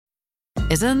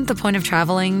Isn't the point of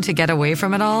traveling to get away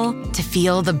from it all? To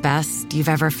feel the best you've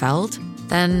ever felt?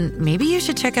 Then maybe you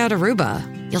should check out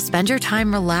Aruba. You'll spend your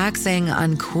time relaxing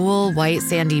on cool, white,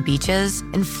 sandy beaches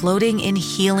and floating in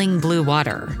healing blue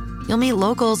water. You'll meet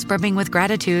locals brimming with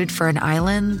gratitude for an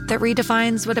island that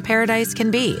redefines what a paradise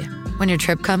can be. When your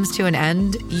trip comes to an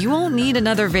end, you won't need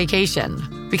another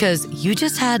vacation because you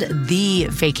just had the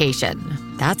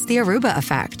vacation. That's the Aruba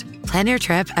effect. Plan your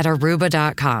trip at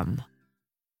Aruba.com.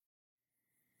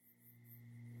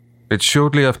 It's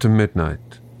shortly after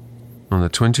midnight, on the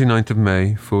 29th of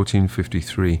May,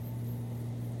 1453.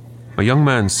 A young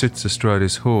man sits astride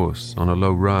his horse on a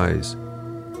low rise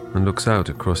and looks out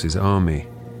across his army.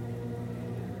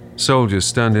 Soldiers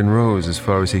stand in rows as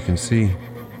far as he can see,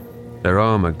 their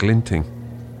armor glinting.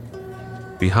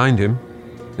 Behind him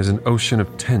is an ocean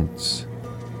of tents,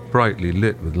 brightly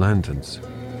lit with lanterns.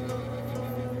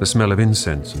 The smell of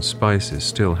incense and spices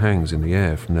still hangs in the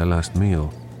air from their last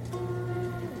meal.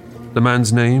 The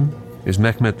man's name is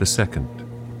Mehmed II,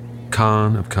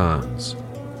 Khan of Khans,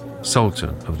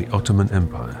 Sultan of the Ottoman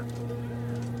Empire.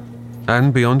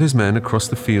 And beyond his men across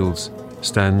the fields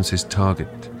stands his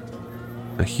target,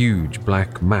 a huge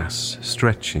black mass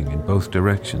stretching in both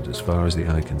directions as far as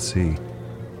the eye can see.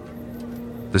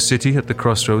 The city at the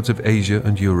crossroads of Asia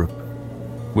and Europe,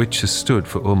 which has stood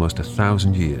for almost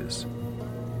 1,000 years.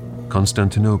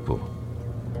 Constantinople.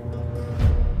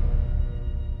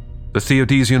 The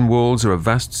Theodosian walls are a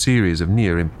vast series of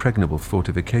near-impregnable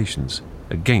fortifications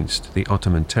against the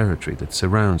Ottoman territory that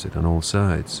surrounds it on all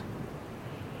sides.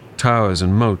 Towers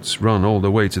and moats run all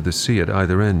the way to the sea at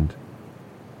either end.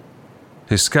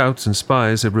 His scouts and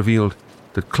spies have revealed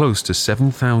that close to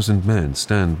 7,000 men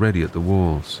stand ready at the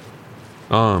walls,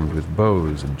 armed with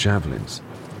bows and javelins.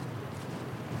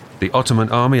 The Ottoman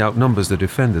army outnumbers the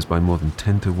defenders by more than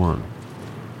 10 to 1.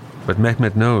 But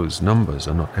Mehmed knows numbers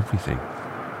are not everything.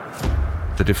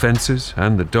 The defenses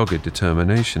and the dogged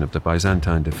determination of the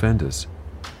Byzantine defenders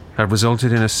have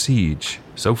resulted in a siege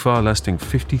so far lasting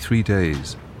 53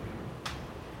 days.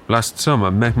 Last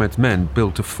summer, Mehmed's men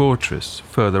built a fortress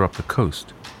further up the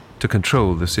coast to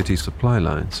control the city's supply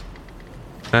lines.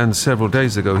 And several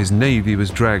days ago, his navy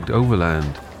was dragged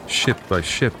overland, ship by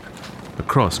ship,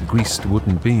 across greased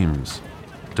wooden beams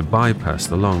to bypass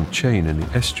the long chain in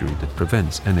the estuary that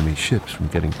prevents enemy ships from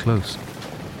getting close.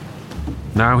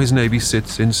 Now his navy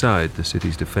sits inside the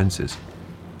city's defenses,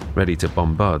 ready to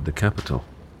bombard the capital.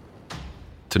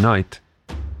 Tonight,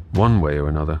 one way or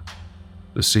another,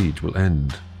 the siege will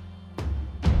end.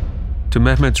 To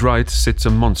Mehmed's right sits a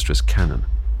monstrous cannon,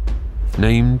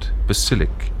 named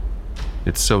Basilic.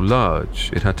 It's so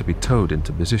large it had to be towed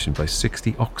into position by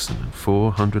 60 oxen and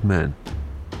 400 men.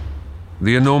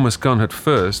 The enormous gun had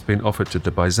first been offered to the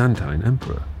Byzantine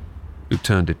emperor, who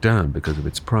turned it down because of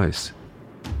its price.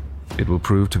 It will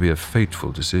prove to be a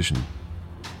fateful decision.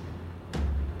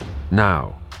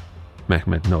 Now,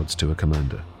 Mehmed nods to a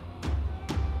commander.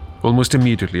 Almost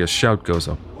immediately a shout goes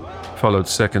up, followed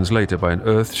seconds later by an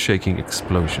earth-shaking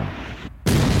explosion.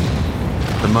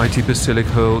 The mighty Basilic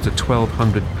hurls a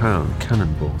 1,200-pound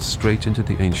cannonball straight into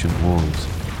the ancient walls,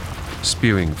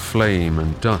 spewing flame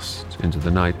and dust into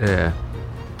the night air.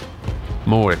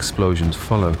 More explosions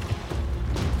follow.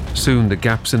 Soon the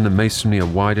gaps in the masonry are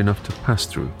wide enough to pass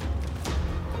through.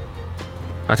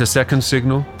 At a second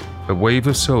signal, a wave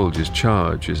of soldiers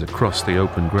charges across the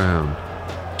open ground,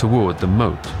 toward the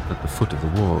moat at the foot of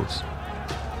the walls.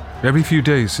 Every few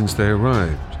days since they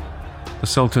arrived, the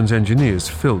Sultan's engineers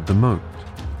filled the moat.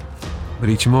 But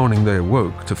each morning they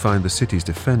awoke to find the city's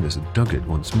defenders had dug it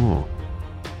once more.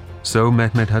 So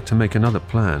Mehmed had to make another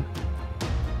plan.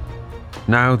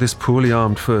 Now this poorly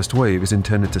armed first wave is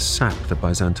intended to sap the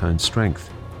Byzantine strength.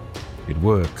 It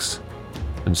works,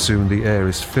 and soon the air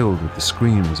is filled with the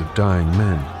screams of dying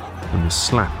men and the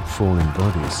slap of falling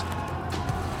bodies.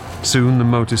 Soon the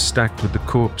moat is stacked with the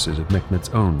corpses of Mehmed's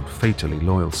own fatally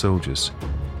loyal soldiers.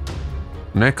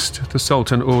 Next, the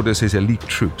Sultan orders his elite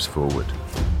troops forward,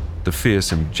 the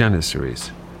fearsome Janissaries.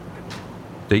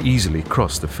 They easily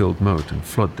cross the filled moat and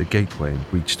flood the gateway and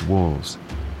breach the walls.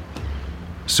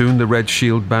 Soon the red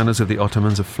shield banners of the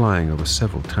Ottomans are flying over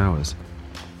several towers.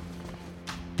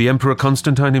 The Emperor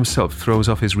Constantine himself throws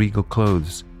off his regal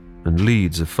clothes and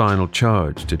leads a final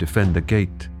charge to defend the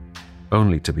gate,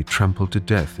 only to be trampled to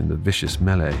death in the vicious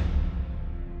melee.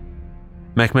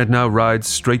 Mehmed now rides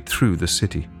straight through the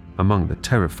city, among the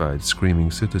terrified,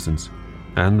 screaming citizens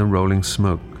and the rolling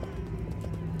smoke.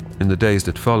 In the days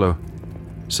that follow,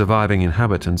 surviving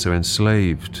inhabitants are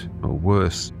enslaved, or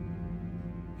worse.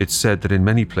 It's said that in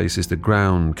many places the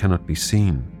ground cannot be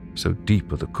seen, so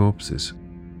deep are the corpses.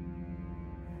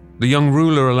 The young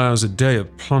ruler allows a day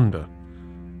of plunder,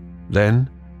 Then,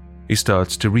 he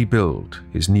starts to rebuild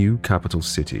his new capital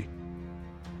city,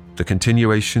 the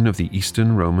continuation of the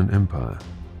Eastern Roman Empire.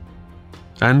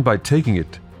 And by taking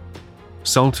it,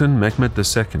 Sultan Mehmed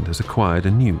II has acquired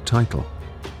a new title.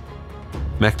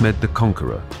 Mehmed the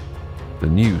Conqueror, the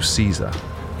new Caesar.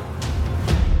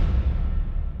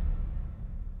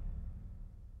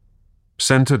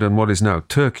 Centered on what is now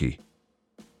Turkey,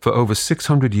 for over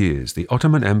 600 years the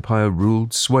Ottoman Empire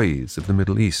ruled swathes of the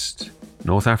Middle East,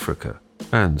 North Africa,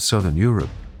 and Southern Europe.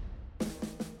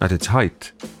 At its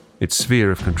height, its sphere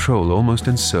of control almost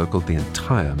encircled the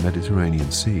entire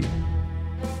Mediterranean Sea.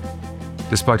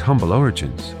 Despite humble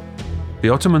origins, the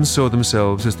Ottomans saw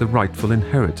themselves as the rightful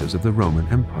inheritors of the Roman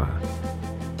Empire,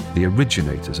 the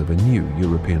originators of a new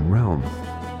European realm,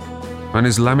 an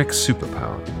Islamic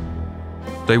superpower.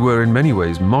 They were in many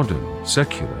ways modern,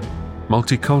 secular,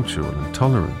 multicultural and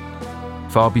tolerant,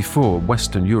 far before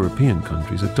Western European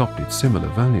countries adopted similar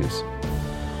values.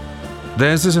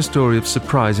 Theirs is a story of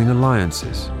surprising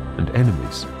alliances and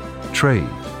enemies, trade,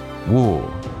 war,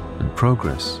 and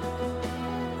progress.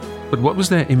 But what was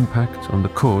their impact on the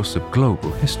course of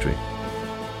global history?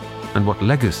 And what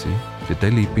legacy did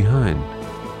they leave behind?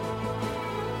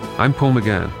 I'm Paul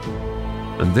McGann,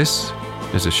 and this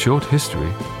is a short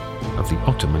history of the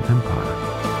Ottoman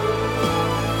Empire.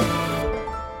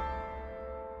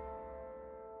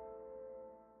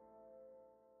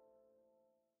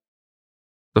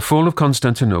 The fall of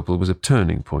Constantinople was a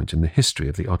turning point in the history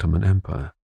of the Ottoman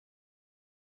Empire.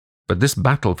 But this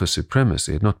battle for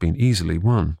supremacy had not been easily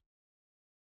won.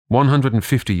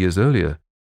 150 years earlier,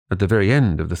 at the very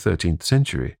end of the 13th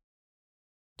century,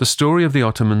 the story of the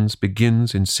Ottomans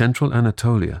begins in central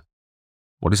Anatolia,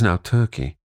 what is now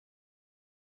Turkey.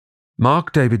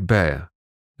 Mark David Baer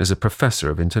is a professor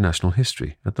of international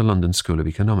history at the London School of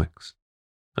Economics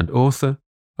and author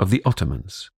of The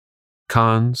Ottomans,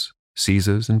 Khans,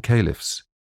 Caesars and Caliphs.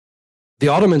 The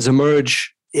Ottomans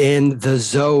emerge in the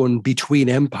zone between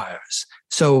empires.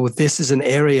 So this is an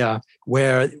area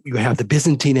where you have the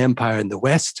Byzantine Empire in the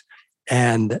west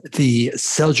and the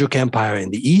Seljuk Empire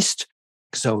in the east.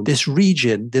 So this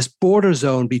region, this border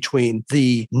zone between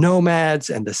the nomads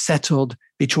and the settled,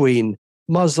 between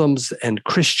Muslims and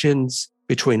Christians,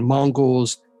 between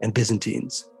Mongols and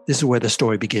Byzantines. This is where the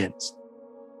story begins.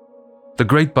 The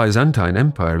Great Byzantine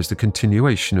Empire is the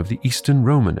continuation of the Eastern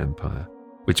Roman Empire,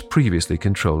 which previously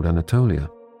controlled Anatolia.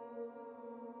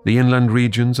 The inland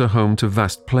regions are home to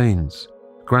vast plains,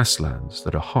 grasslands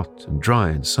that are hot and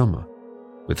dry in summer,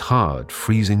 with hard,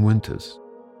 freezing winters.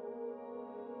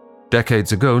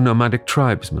 Decades ago, nomadic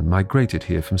tribesmen migrated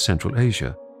here from Central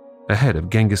Asia, ahead of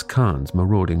Genghis Khan's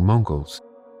marauding Mongols.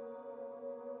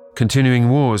 Continuing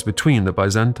wars between the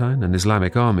Byzantine and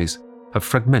Islamic armies have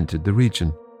fragmented the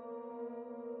region.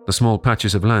 The small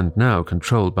patches of land now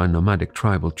controlled by nomadic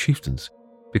tribal chieftains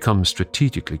become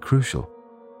strategically crucial.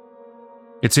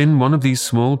 It's in one of these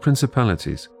small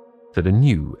principalities that a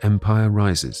new empire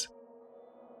rises.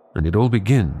 And it all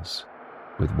begins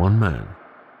with one man.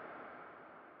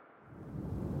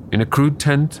 In a crude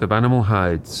tent of animal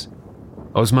hides,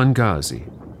 Osman Ghazi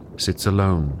sits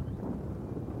alone.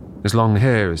 His long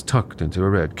hair is tucked into a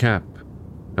red cap,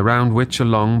 around which a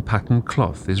long patterned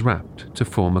cloth is wrapped to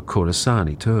form a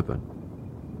Khorasani turban.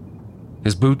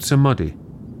 His boots are muddy,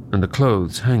 and the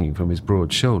clothes hanging from his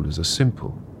broad shoulders are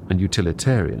simple and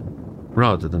utilitarian,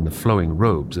 rather than the flowing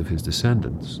robes of his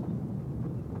descendants.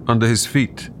 Under his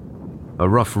feet, a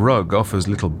rough rug offers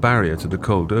little barrier to the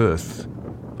cold earth,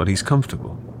 but he's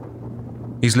comfortable.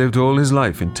 He's lived all his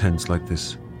life in tents like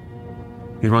this.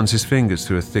 He runs his fingers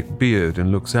through a thick beard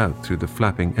and looks out through the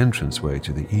flapping entranceway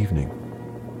to the evening.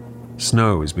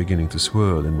 Snow is beginning to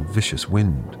swirl in a vicious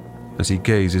wind as he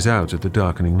gazes out at the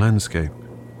darkening landscape.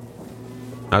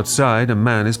 Outside, a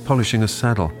man is polishing a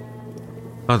saddle.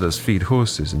 Others feed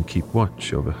horses and keep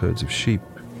watch over herds of sheep.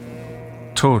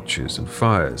 Torches and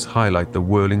fires highlight the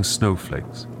whirling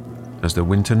snowflakes as the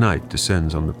winter night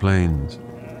descends on the plains.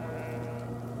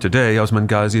 Today, Osman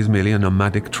Ghazi is merely a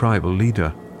nomadic tribal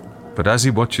leader, but as he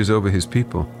watches over his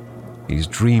people, he's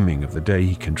dreaming of the day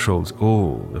he controls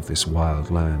all of this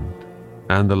wild land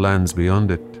and the lands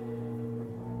beyond it.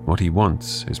 What he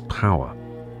wants is power,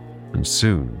 and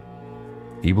soon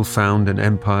he will found an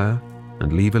empire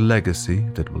and leave a legacy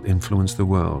that will influence the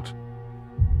world.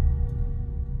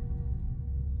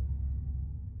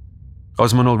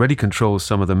 Osman already controls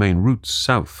some of the main routes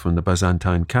south from the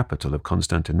Byzantine capital of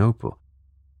Constantinople.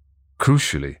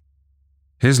 Crucially,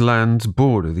 his lands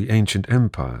border the ancient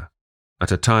empire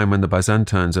at a time when the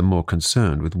Byzantines are more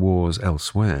concerned with wars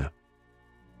elsewhere.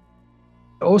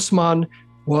 Osman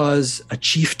was a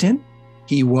chieftain.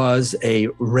 He was a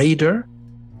raider.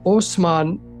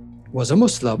 Osman was a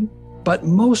Muslim, but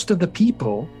most of the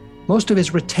people, most of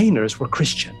his retainers were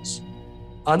Christians.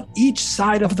 On each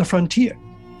side of the frontier,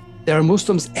 there are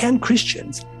Muslims and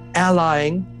Christians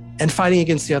allying and fighting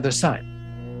against the other side.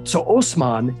 So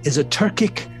Osman is a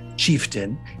Turkic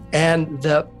chieftain, and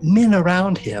the men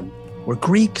around him were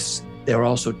Greeks. They were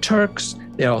also Turks.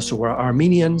 They also were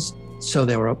Armenians. So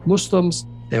they were Muslims,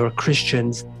 they were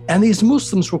Christians, and these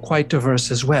Muslims were quite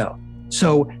diverse as well.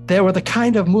 So they were the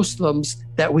kind of Muslims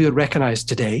that we would recognize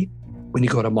today. When you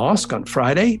go to mosque on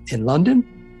Friday in London,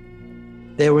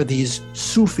 there were these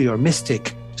Sufi or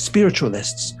mystic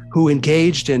spiritualists who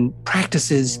engaged in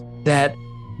practices that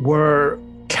were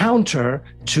counter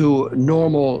to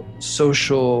normal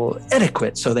social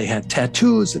etiquette. So they had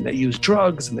tattoos and they used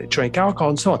drugs and they drank alcohol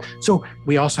and so on. So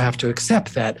we also have to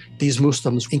accept that these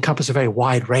Muslims encompass a very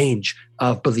wide range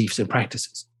of beliefs and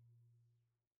practices.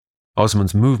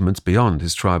 Osman's movements beyond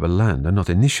his tribal land are not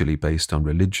initially based on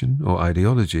religion or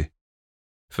ideology.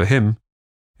 For him,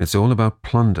 it's all about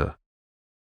plunder,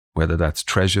 whether that's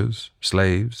treasures,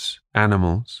 slaves,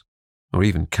 animals, or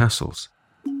even castles.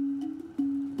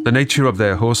 The nature of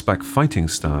their horseback fighting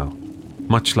style,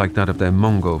 much like that of their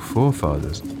Mongol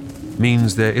forefathers,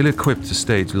 means they're ill-equipped to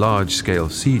stage large-scale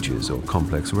sieges or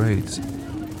complex raids.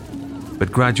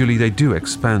 But gradually they do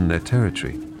expand their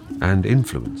territory and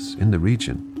influence in the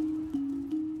region.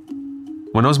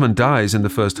 When Osman dies in the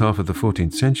first half of the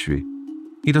 14th century,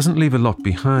 he doesn't leave a lot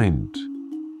behind.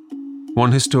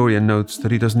 One historian notes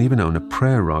that he doesn't even own a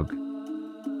prayer rug.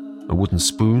 A wooden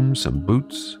spoon, some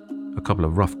boots, a couple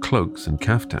of rough cloaks and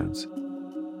kaftans,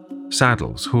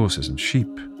 saddles, horses and sheep,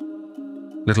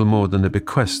 little more than the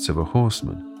bequests of a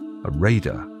horseman, a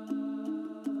raider.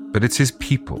 But it's his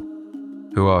people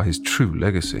who are his true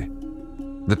legacy.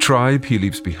 The tribe he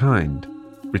leaves behind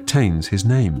retains his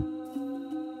name,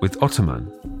 with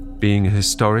Ottoman being a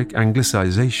historic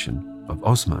anglicization of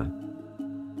Osman.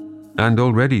 And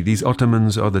already these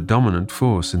Ottomans are the dominant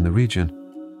force in the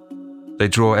region. They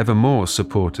draw ever more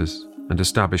supporters and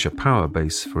establish a power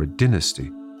base for a dynasty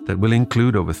that will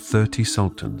include over 30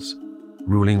 sultans,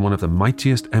 ruling one of the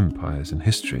mightiest empires in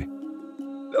history.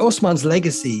 Osman's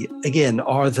legacy, again,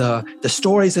 are the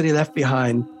stories that he left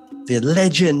behind, the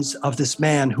legends of this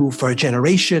man who for a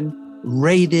generation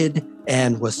raided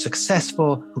and was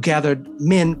successful, who gathered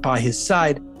men by his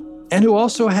side, and who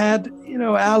also had,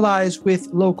 allies with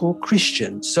local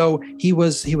Christians. So he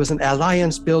was an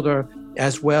alliance builder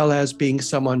as well as being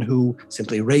someone who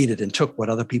simply raided and took what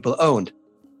other people owned.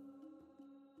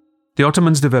 The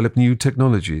Ottomans developed new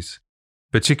technologies,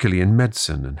 particularly in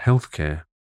medicine and healthcare.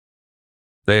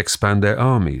 They expand their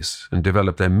armies and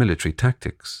develop their military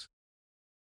tactics.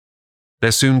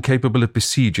 They're soon capable of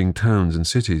besieging towns and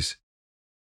cities.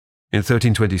 In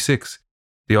 1326,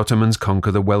 the Ottomans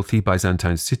conquer the wealthy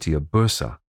Byzantine city of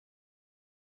Bursa.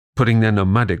 Putting their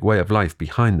nomadic way of life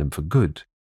behind them for good,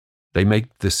 they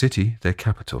make the city their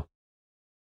capital.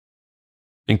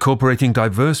 Incorporating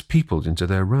diverse peoples into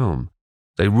their realm,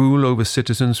 they rule over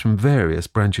citizens from various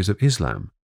branches of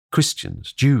Islam,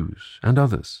 Christians, Jews, and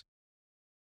others.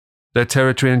 Their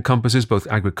territory encompasses both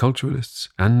agriculturalists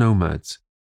and nomads.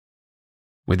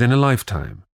 Within a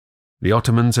lifetime, the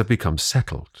Ottomans have become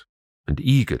settled and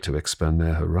eager to expand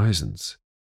their horizons.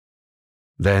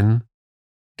 Then,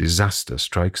 disaster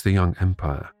strikes the young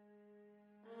empire.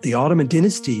 The Ottoman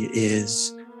dynasty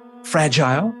is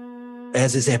fragile,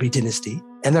 as is every dynasty,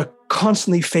 and they're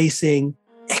constantly facing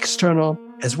external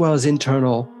as well as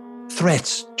internal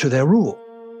threats to their rule.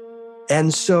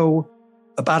 And so,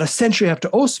 about a century after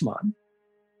Osman,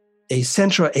 a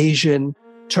Central Asian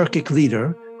Turkic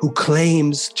leader who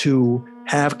claims to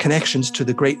have connections to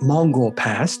the great Mongol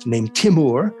past, named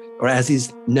Timur, or as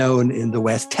he's known in the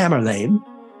West, Tamerlane,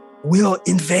 will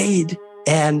invade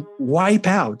and wipe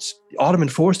out the Ottoman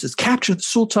forces, capture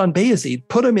Sultan Bayezid,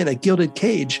 put him in a gilded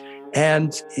cage,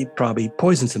 and he probably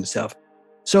poisons himself.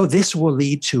 So this will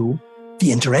lead to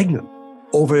the interregnum,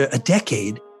 over a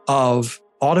decade of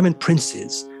Ottoman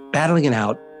princes battling it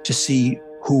out to see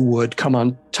who would come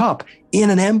on top in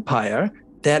an empire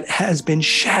that has been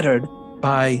shattered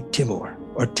by Timur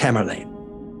or Tamerlane.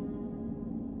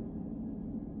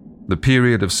 The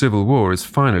period of civil war is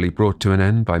finally brought to an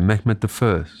end by Mehmed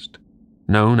I,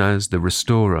 known as the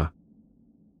Restorer.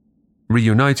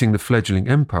 Reuniting the fledgling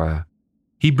empire,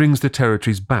 he brings the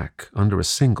territories back under a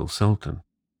single sultan.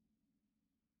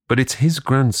 But it's his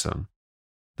grandson,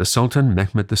 the Sultan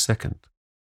Mehmed II,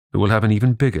 who will have an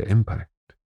even bigger impact,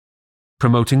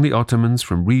 promoting the Ottomans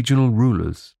from regional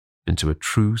rulers into a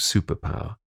true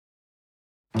superpower.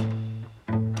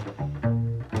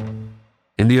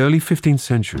 In the early 15th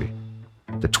century,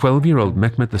 the 12-year-old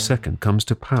Mehmed II comes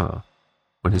to power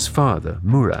when his father,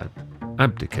 Murad,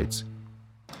 abdicates.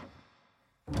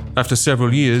 After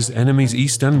several years, enemies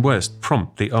east and west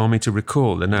prompt the army to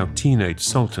recall the now teenage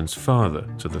sultan's father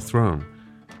to the throne.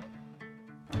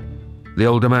 The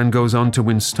older man goes on to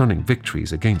win stunning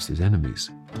victories against his enemies,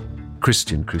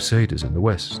 Christian crusaders in the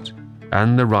west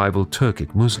and the rival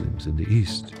Turkic Muslims in the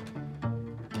east.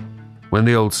 When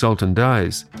the old sultan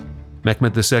dies,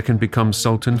 Mehmed II becomes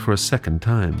sultan for a second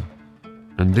time,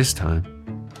 and this time,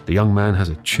 the young man has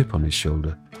a chip on his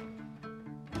shoulder.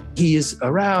 He is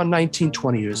around 19,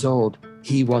 20 years old.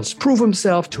 He wants to prove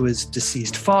himself to his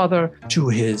deceased father,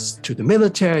 to the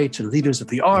military, to the leaders of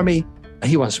the army.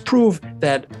 He wants to prove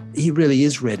that he really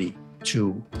is ready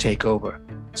to take over.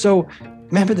 So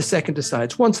Mehmed II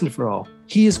decides once and for all,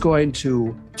 he is going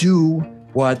to do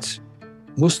what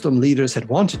Muslim leaders had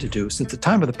wanted to do since the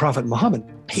time of the Prophet Muhammad.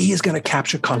 He is going to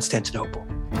capture Constantinople.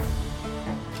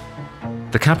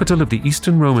 The capital of the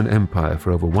Eastern Roman Empire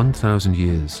for over 1,000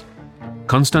 years,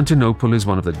 Constantinople is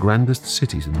one of the grandest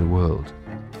cities in the world.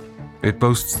 It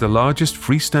boasts the largest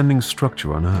freestanding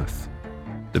structure on earth,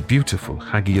 the beautiful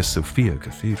Hagia Sophia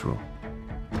Cathedral.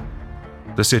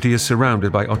 The city is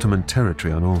surrounded by Ottoman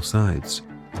territory on all sides,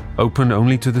 open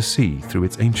only to the sea through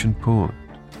its ancient port.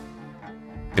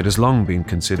 It has long been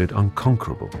considered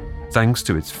unconquerable, thanks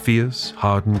to its fierce,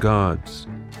 hardened guards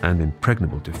and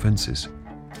impregnable defenses.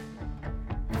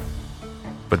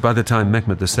 But by the time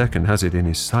Mehmed II has it in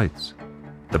his sights,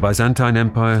 the Byzantine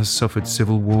Empire has suffered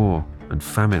civil war and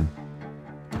famine.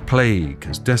 Plague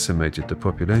has decimated the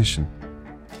population.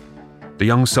 The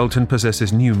young sultan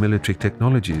possesses new military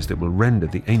technologies that will render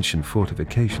the ancient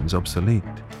fortifications obsolete.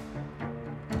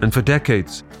 And for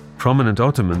decades, prominent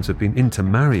Ottomans have been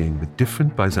intermarrying with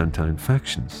different Byzantine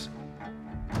factions.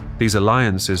 These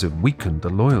alliances have weakened the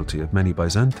loyalty of many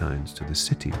Byzantines to the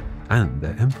city and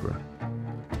their emperor.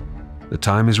 The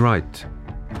time is right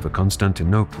for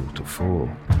Constantinople to fall.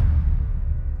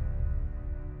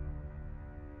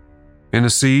 In a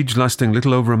siege lasting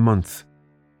little over a month,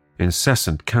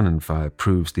 incessant cannon fire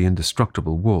proves the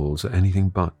indestructible walls are anything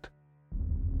but.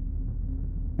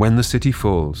 When the city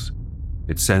falls,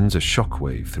 it sends a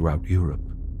shockwave throughout Europe.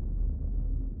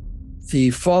 The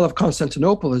fall of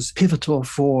Constantinople is pivotal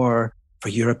for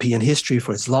European history,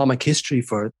 for Islamic history,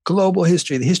 for global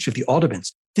history, the history of the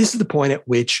Ottomans. This is the point at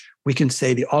which we can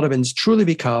say the Ottomans truly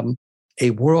become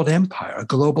a world empire, a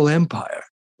global empire,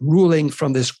 ruling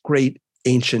from this great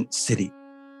ancient city.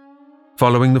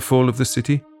 Following the fall of the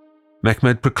city,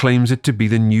 Mehmed proclaims it to be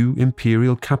the new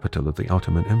imperial capital of the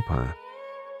Ottoman Empire.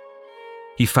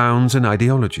 He founds an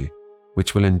ideology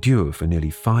which will endure for nearly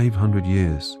 500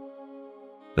 years,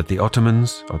 that the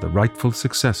Ottomans are the rightful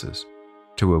successors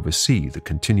to oversee the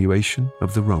continuation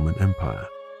of the Roman Empire.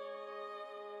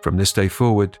 From this day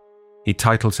forward, he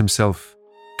titles himself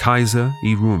Kaiser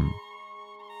i Rum,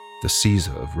 the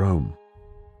Caesar of Rome.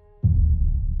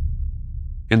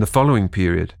 In the following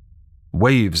period,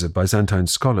 waves of Byzantine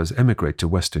scholars emigrate to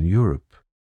Western Europe.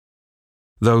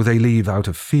 Though they leave out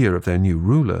of fear of their new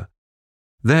ruler,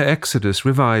 their exodus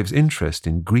revives interest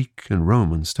in Greek and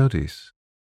Roman studies.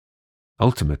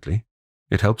 Ultimately,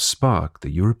 it helps spark the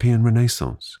European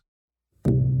Renaissance.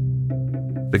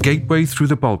 The gateway through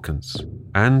the Balkans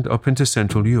and up into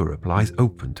Central Europe lies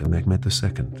open to Mehmed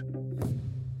II.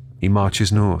 He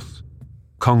marches north,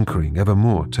 conquering ever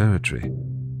more territory.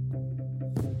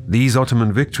 These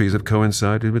Ottoman victories have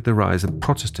coincided with the rise of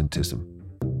Protestantism.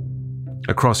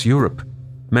 Across Europe,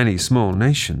 many small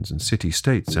nations and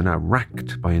city-states are now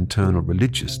racked by internal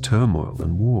religious turmoil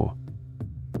and war.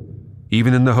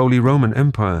 Even in the Holy Roman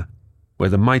Empire, where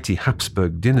the mighty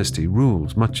Habsburg dynasty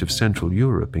rules much of Central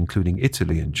Europe, including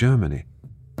Italy and Germany,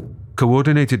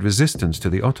 coordinated resistance to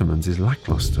the Ottomans is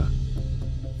lackluster.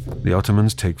 The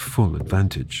Ottomans take full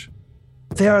advantage.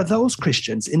 There are those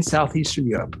Christians in Southeastern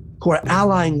Europe who are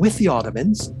allying with the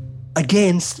Ottomans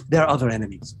against their other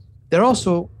enemies. There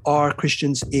also are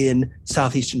Christians in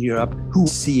Southeastern Europe who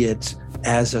see it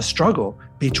as a struggle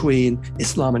between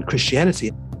Islam and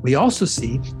Christianity. We also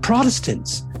see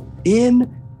Protestants in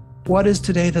what is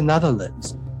today the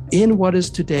Netherlands, in what is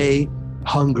today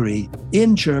Hungary,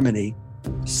 in Germany,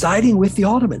 siding with the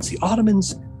Ottomans. The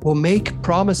Ottomans will make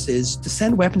promises to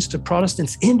send weapons to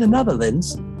Protestants in the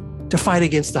Netherlands to fight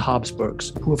against the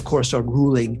Habsburgs, who of course are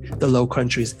ruling the Low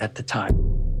Countries at the time.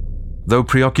 Though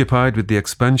preoccupied with the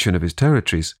expansion of his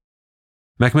territories,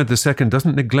 Mehmed II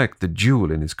doesn't neglect the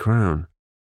jewel in his crown.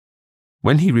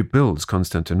 When he rebuilds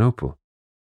Constantinople,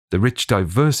 the rich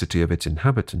diversity of its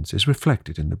inhabitants is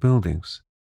reflected in the buildings.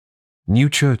 New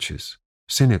churches,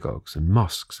 synagogues, and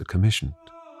mosques are commissioned.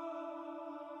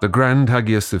 The Grand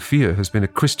Hagia Sophia has been a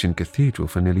Christian cathedral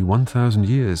for nearly 1,000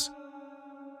 years.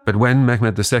 But when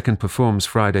Mehmed II performs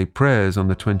Friday prayers on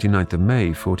the 29th of May,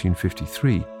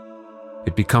 1453,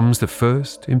 it becomes the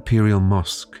first imperial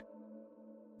mosque.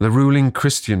 The ruling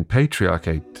Christian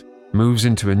patriarchate moves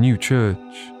into a new church,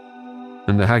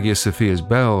 and the Hagia Sophia's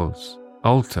bells,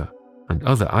 altar, and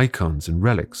other icons and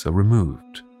relics are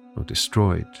removed or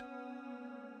destroyed.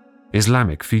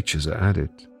 Islamic features are added,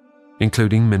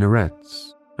 including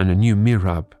minarets and a new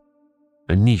mihrab,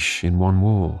 a niche in one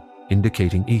wall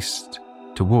indicating east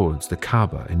towards the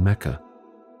Kaaba in Mecca.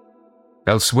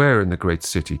 Elsewhere in the great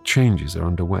city, changes are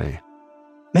underway.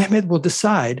 Mehmed will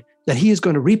decide that he is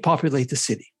going to repopulate the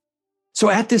city.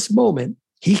 So at this moment,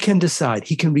 he can decide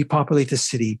he can repopulate the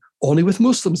city only with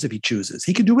Muslims if he chooses.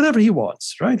 He can do whatever he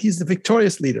wants, right? He's the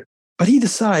victorious leader. But he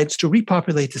decides to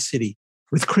repopulate the city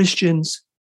with Christians,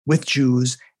 with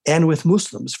Jews, and with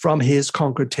Muslims from his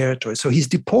conquered territory. So he's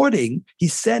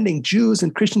sending Jews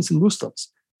and Christians and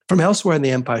Muslims from elsewhere in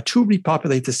the empire to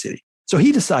repopulate the city. So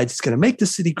he decides he's going to make the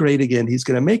city great again. He's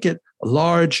going to make it a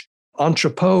large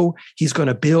entrepot. He's going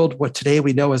to build what today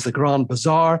we know as the Grand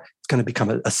Bazaar. It's going to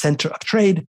become a center of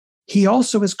trade. He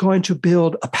also is going to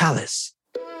build a palace.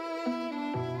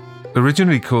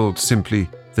 Originally called simply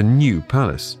the New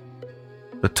Palace,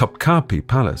 the Topkapi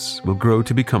Palace will grow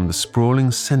to become the sprawling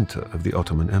center of the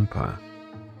Ottoman Empire.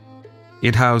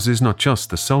 It houses not just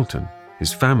the Sultan,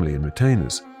 his family and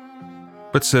retainers,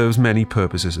 but serves many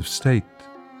purposes of state.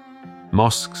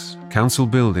 Mosques, council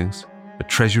buildings, a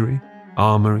treasury,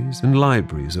 armories and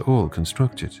libraries are all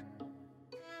constructed.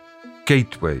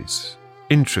 Gateways,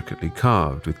 intricately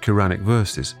carved with Quranic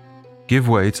verses, give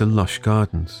way to lush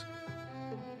gardens.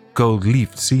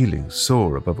 Gold-leafed ceilings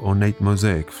soar above ornate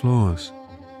mosaic floors.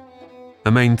 A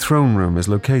main throne room is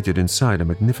located inside a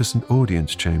magnificent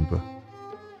audience chamber.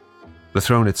 The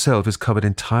throne itself is covered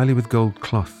entirely with gold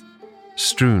cloth,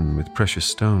 strewn with precious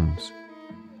stones.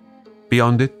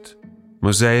 Beyond it,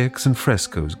 mosaics and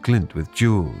frescoes glint with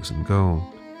jewels and gold.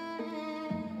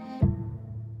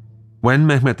 When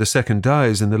Mehmed II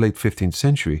dies in the late 15th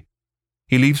century,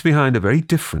 he leaves behind a very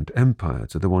different empire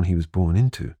to the one he was born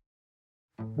into.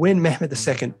 When Mehmed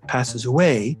II passes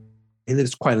away, he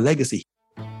leaves quite a legacy.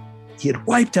 He had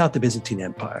wiped out the Byzantine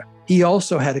Empire. He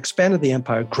also had expanded the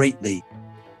empire greatly.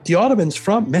 The Ottomans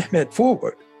from Mehmed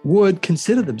forward would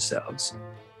consider themselves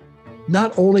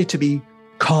not only to be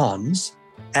Khans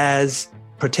as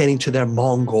pertaining to their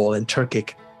Mongol and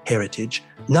Turkic heritage,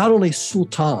 not only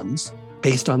sultans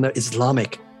based on their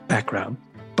Islamic background,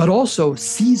 but also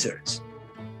Caesars.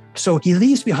 So he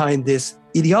leaves behind this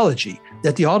ideology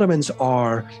that the Ottomans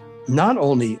are not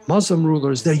only Muslim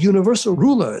rulers, they're universal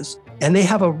rulers, and they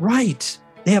have a right,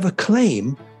 they have a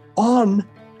claim on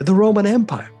the Roman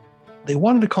Empire. They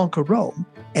wanted to conquer Rome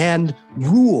and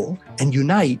rule and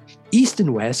unite East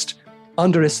and West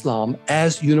under Islam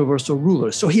as universal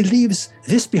rulers. So he leaves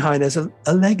this behind as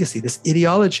a legacy, this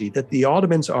ideology that the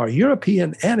Ottomans are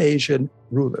European and Asian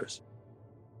rulers.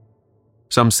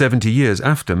 Some 70 years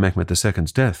after Mehmed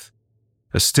II's death,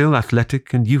 a still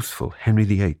athletic and youthful Henry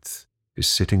VIII is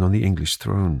sitting on the English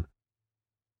throne.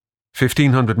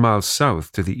 1,500 miles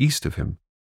south to the east of him,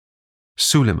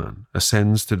 Suleiman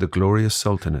ascends to the glorious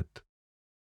Sultanate.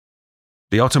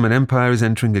 The Ottoman Empire is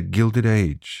entering a gilded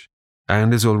age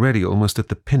and is already almost at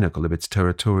the pinnacle of its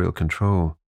territorial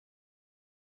control.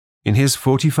 In his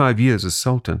 45 years as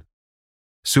Sultan,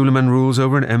 Suleiman rules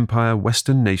over an empire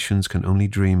Western nations can only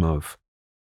dream of.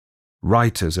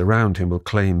 Writers around him will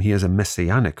claim he is a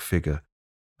messianic figure,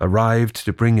 arrived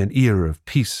to bring an era of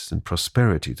peace and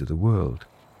prosperity to the world.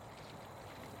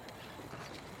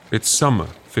 It's summer,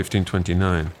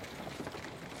 1529.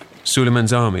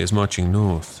 Suleiman's army is marching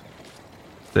north.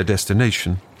 Their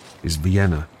destination is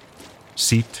Vienna,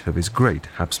 seat of his great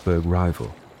Habsburg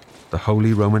rival, the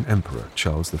Holy Roman Emperor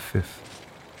Charles V.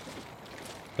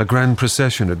 A grand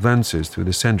procession advances through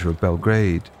the center of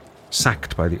Belgrade,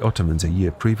 sacked by the Ottomans a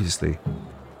year previously.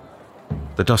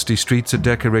 The dusty streets are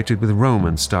decorated with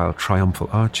Roman-style triumphal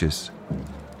arches.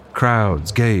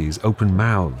 Crowds gaze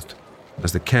open-mouthed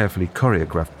as the carefully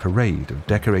choreographed parade of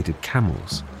decorated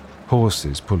camels,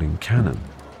 horses pulling cannon,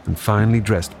 and finely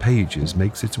dressed pages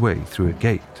makes its way through a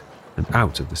gate and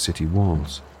out of the city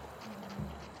walls.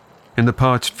 In the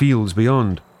parched fields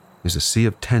beyond is a sea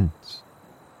of tents.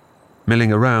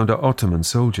 Milling around are Ottoman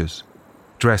soldiers,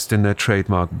 dressed in their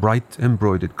trademark bright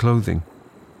embroidered clothing.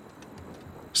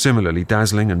 Similarly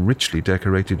dazzling and richly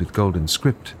decorated with golden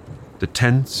script, the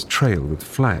tents trail with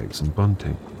flags and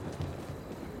bunting.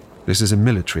 This is a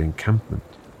military encampment,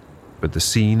 but the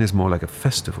scene is more like a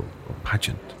festival or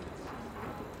pageant.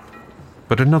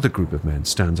 But another group of men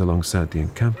stands alongside the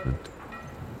encampment.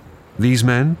 These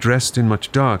men, dressed in much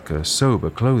darker, sober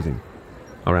clothing,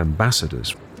 are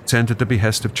ambassadors sent at the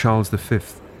behest of Charles V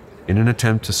in an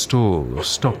attempt to stall or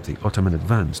stop the Ottoman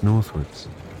advance northwards.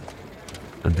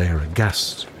 And they are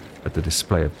aghast at the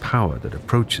display of power that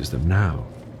approaches them now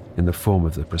in the form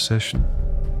of the procession.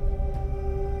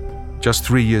 Just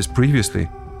 3 years previously,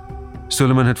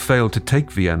 Suleiman had failed to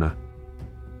take Vienna,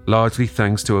 largely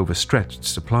thanks to overstretched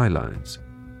supply lines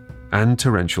and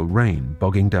torrential rain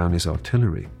bogging down his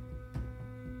artillery.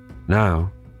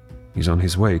 Now, he's on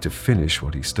his way to finish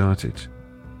what he started.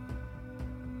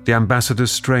 The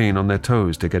ambassadors strain on their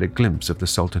toes to get a glimpse of the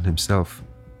Sultan himself.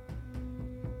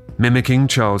 Mimicking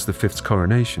Charles V's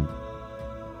coronation,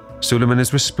 Suleiman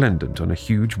is resplendent on a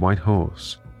huge white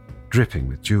horse, dripping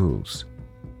with jewels.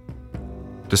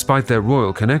 Despite their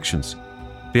royal connections,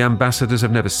 the ambassadors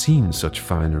have never seen such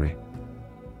finery.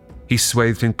 He's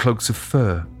swathed in cloaks of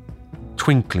fur,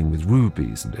 twinkling with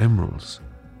rubies and emeralds,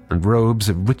 and robes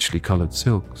of richly colored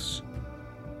silks.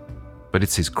 But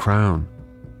it's his crown,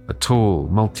 a tall,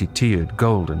 multi-tiered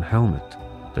golden helmet,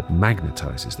 that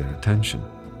magnetizes their attention.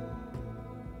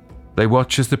 They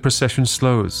watch as the procession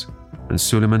slows and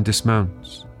Suleiman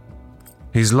dismounts.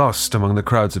 He's lost among the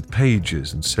crowds of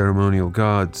pages and ceremonial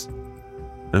guards,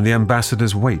 and the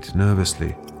ambassadors wait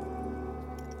nervously.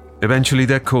 Eventually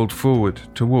they're called forward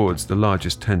towards the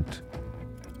largest tent.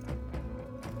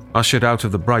 Ushered out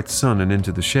of the bright sun and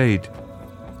into the shade,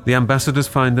 the ambassadors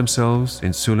find themselves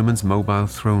in Suleiman's mobile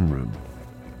throne room,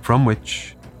 from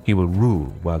which he will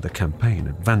rule while the campaign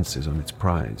advances on its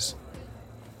prize.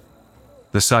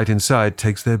 The sight inside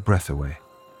takes their breath away,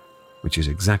 which is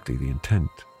exactly the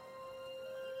intent.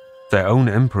 Their own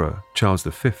emperor, Charles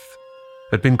V,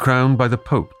 had been crowned by the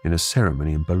Pope in a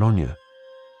ceremony in Bologna.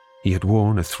 He had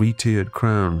worn a 3-tiered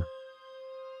crown.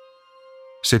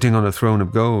 Sitting on a throne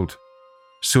of gold,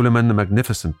 Suleiman the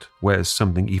Magnificent wears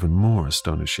something even more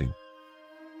astonishing.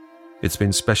 It's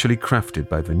been specially crafted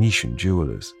by Venetian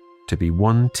jewelers to be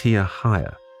 1 tier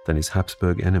higher than his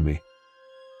Habsburg enemy.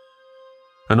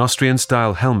 An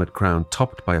Austrian-style helmet crown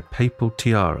topped by a papal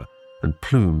tiara and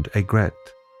plumed aigrette.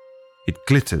 It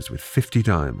glitters with 50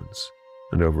 diamonds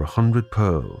and over 100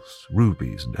 pearls,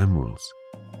 rubies, and emeralds.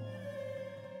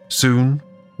 Soon,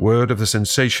 word of the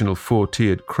sensational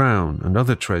 4-tiered crown and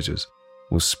other treasures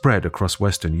will spread across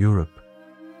Western Europe.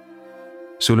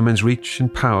 Suleiman's reach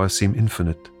and power seem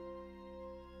infinite.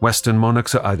 Western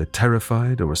monarchs are either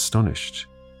terrified or astonished,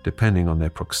 depending on their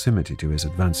proximity to his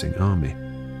advancing army.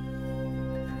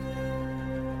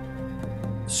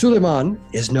 Suleiman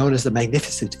is known as the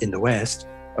Magnificent in the West,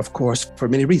 of course, for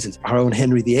many reasons. Our own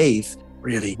Henry VIII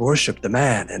really worshipped the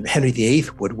man, and Henry VIII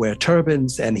would wear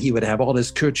turbans, and he would have all his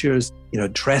courtiers,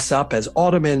 dress up as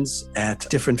Ottomans at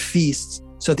different feasts.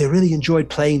 So they really enjoyed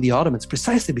playing the Ottomans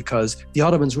precisely because the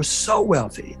Ottomans were so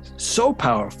wealthy, so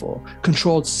powerful,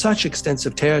 controlled such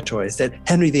extensive territories that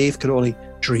Henry VIII could only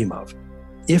dream of.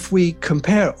 If we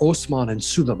compare Osman and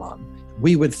Suleiman,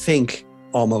 we would think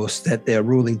almost that they're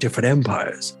ruling different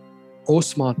empires.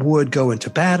 Osman would go into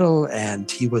battle and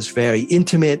he was very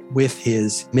intimate with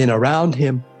his men around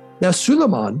him. Now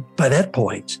Suleiman, by that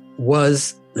point,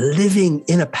 was living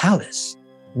in a palace,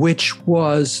 which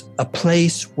was a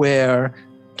place where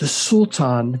the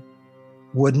Sultan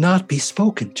would not be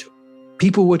spoken to.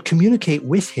 People would communicate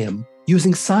with him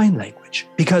using sign language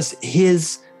because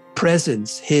his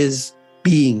presence, his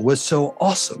being was so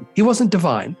awesome. He wasn't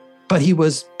divine, but he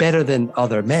was better than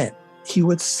other men. He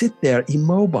would sit there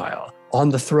immobile on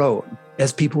the throne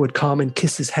as people would come and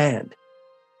kiss his hand.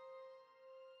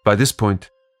 By this point,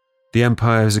 the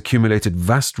empire has accumulated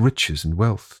vast riches and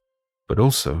wealth, but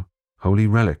also holy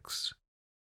relics.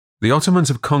 The Ottomans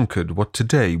have conquered what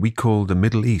today we call the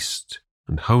Middle East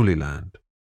and Holy Land,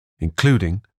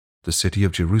 including the city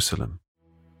of Jerusalem.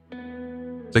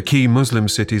 The key Muslim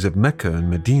cities of Mecca and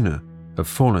Medina have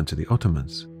fallen to the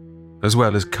Ottomans, as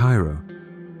well as Cairo.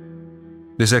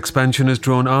 This expansion has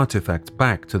drawn artifacts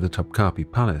back to the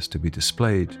Topkapi Palace to be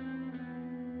displayed.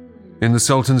 In the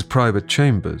Sultan's private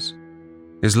chambers,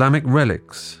 Islamic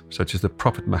relics, such as the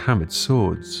Prophet Muhammad's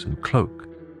swords and cloak,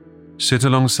 sit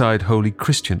alongside holy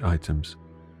Christian items,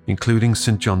 including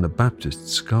St. John the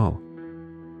Baptist's skull.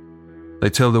 They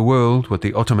tell the world what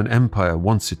the Ottoman Empire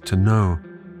wants it to know,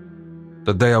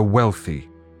 that they are wealthy,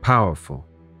 powerful,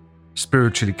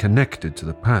 spiritually connected to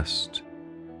the past,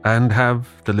 and have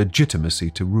the legitimacy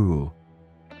to rule.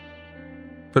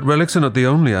 But relics are not the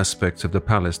only aspects of the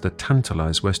palace that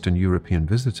tantalize Western European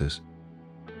visitors.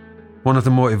 One of the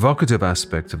more evocative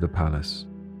aspects of the palace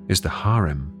is the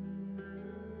harem.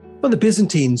 Well, the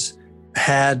Byzantines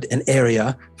had an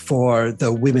area for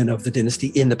the women of the dynasty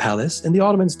in the palace, and the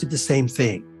Ottomans did the same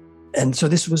thing. And so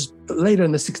this was later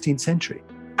in the 16th century.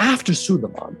 After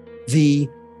Suleiman, the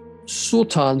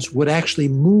sultans would actually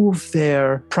move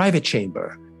their private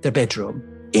chamber, their bedroom,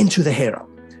 into the harem.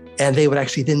 And they would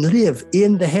actually then live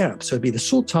in the harem. So it'd be the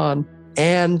sultan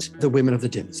and the women of the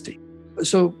dynasty.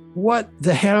 So what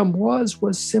the harem was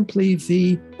simply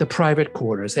the private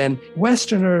quarters. And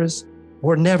Westerners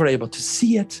were never able to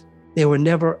see it. They were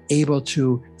never able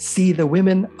to see the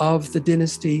women of the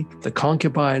dynasty, the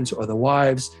concubines or the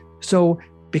wives. So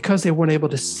because they weren't able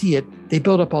to see it, they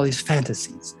built up all these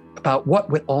fantasies about what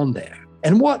went on there.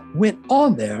 And what went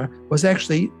on there was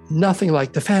actually nothing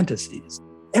like the fantasies.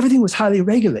 Everything was highly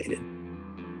regulated.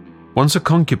 Once a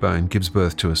concubine gives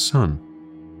birth to a son,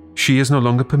 she is no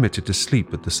longer permitted to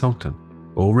sleep with the sultan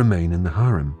or remain in the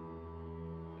harem.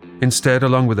 Instead,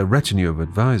 along with a retinue of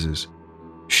advisors,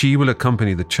 she will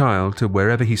accompany the child to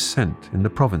wherever he's sent in the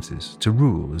provinces to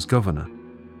rule as governor.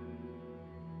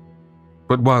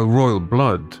 But while royal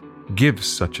blood gives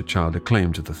such a child a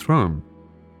claim to the throne,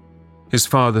 his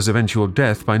father's eventual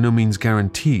death by no means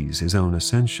guarantees his own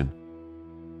ascension.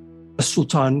 The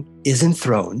sultan is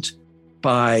enthroned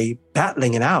by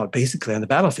battling it out, basically, on the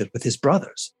battlefield with his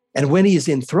brothers. And when he is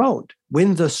enthroned,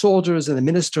 when the soldiers and the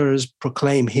ministers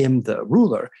proclaim him the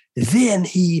ruler, then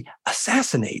he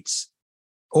assassinates,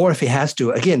 or if he has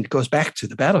to, again, goes back to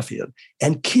the battlefield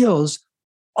and kills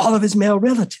all of his male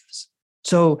relatives.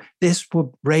 So this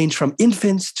will range from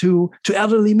infants to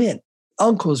elderly men,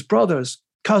 uncles, brothers,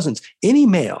 cousins, any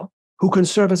male who can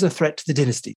serve as a threat to the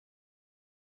dynasty.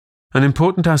 An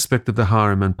important aspect of the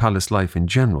harem and palace life in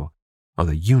general are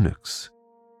the eunuchs.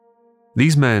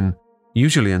 These men,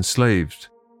 usually enslaved,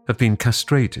 have been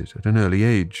castrated at an early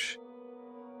age.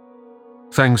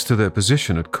 Thanks to their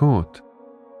position at court,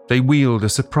 they wield a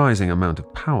surprising amount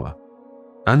of power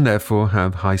and therefore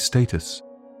have high status.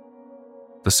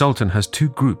 The Sultan has two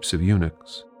groups of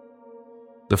eunuchs.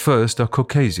 The first are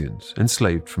Caucasians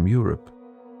enslaved from Europe.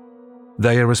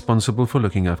 They are responsible for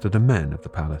looking after the men of the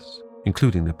palace,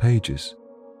 including the pages.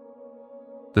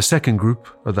 The second group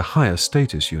are the higher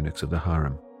status eunuchs of the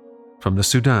harem, from the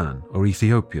Sudan or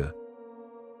Ethiopia.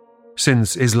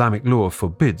 Since Islamic law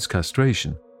forbids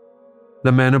castration,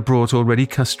 the men are brought already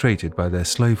castrated by their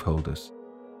slaveholders.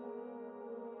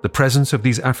 The presence of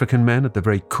these African men at the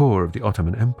very core of the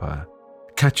Ottoman Empire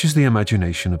catches the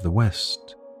imagination of the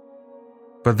West.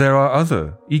 But there are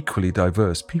other equally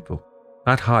diverse people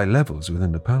at high levels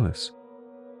within the palace.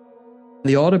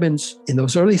 The Ottomans in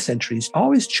those early centuries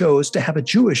always chose to have a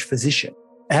Jewish physician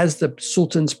as the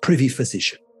Sultan's privy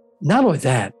physician. Not only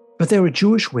that, but there were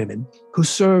Jewish women who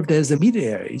served as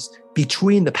intermediaries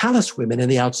between the palace women and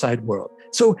the outside world.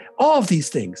 So all of these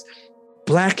things,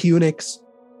 black eunuchs,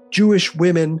 Jewish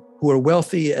women who are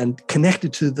wealthy and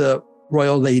connected to the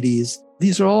royal ladies,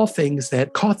 these are all things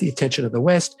that caught the attention of the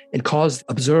West and caused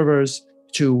observers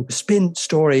to spin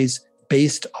stories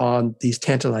based on these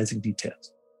tantalizing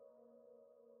details.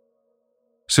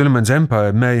 Suleiman's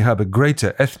empire may have a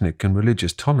greater ethnic and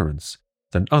religious tolerance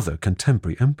than other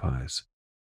contemporary empires.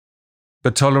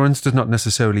 But tolerance does not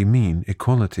necessarily mean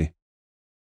equality.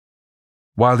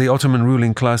 While the Ottoman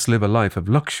ruling class live a life of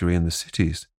luxury in the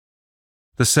cities,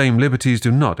 the same liberties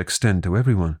do not extend to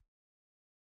everyone.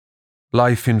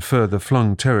 Life in further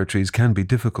flung territories can be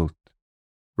difficult.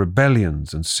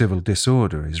 Rebellions and civil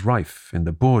disorder is rife in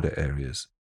the border areas.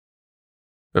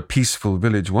 A peaceful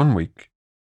village one week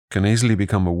can easily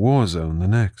become a war zone the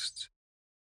next.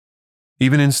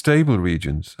 Even in stable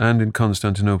regions and in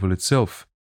Constantinople itself,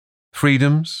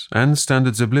 freedoms and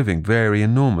standards of living vary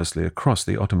enormously across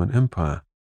the Ottoman Empire.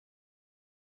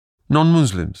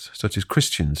 Non-Muslims, such as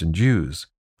Christians and Jews,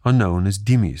 are known as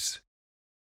dhimmis.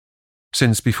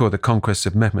 Since before the conquest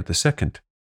of Mehmed II,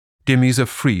 dhimmis are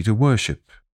free to worship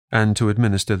and to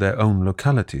administer their own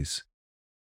localities.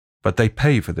 But they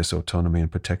pay for this autonomy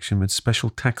and protection with special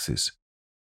taxes.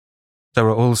 There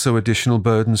are also additional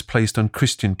burdens placed on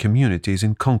Christian communities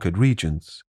in conquered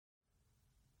regions.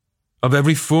 Of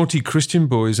every 40 Christian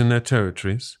boys in their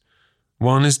territories,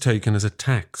 one is taken as a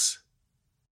tax.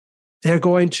 They're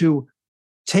going to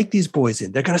take these boys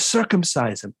in. They're going to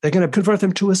circumcise them. They're going to convert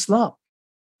them to Islam.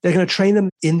 They're going to train them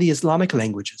in the Islamic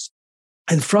languages.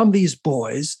 And from these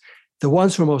boys, the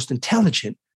ones who are most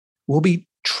intelligent will be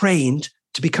trained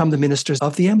to become the ministers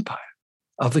of the empire,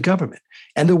 of the government.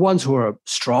 And the ones who are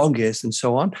strongest and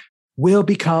so on will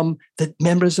become the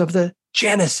members of the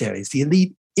Janissaries, the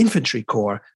elite infantry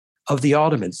corps of the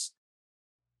Ottomans.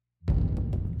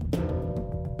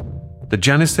 The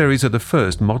Janissaries are the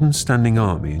first modern standing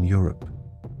army in Europe.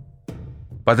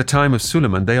 By the time of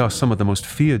Suleiman, they are some of the most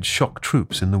feared shock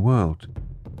troops in the world.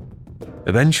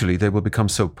 Eventually, they will become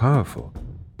so powerful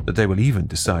that they will even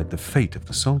decide the fate of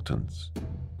the sultans.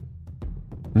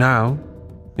 Now,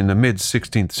 in the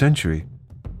mid-16th century,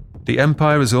 the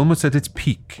empire is almost at its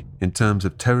peak in terms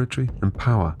of territory and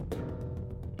power.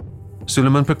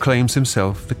 Suleiman proclaims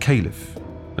himself the caliph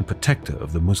and protector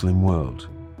of the Muslim world.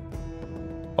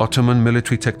 Ottoman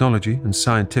military technology and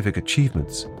scientific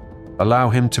achievements allow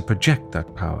him to project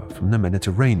that power from the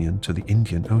Mediterranean to the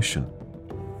Indian Ocean.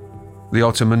 The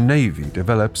Ottoman navy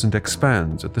develops and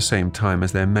expands at the same time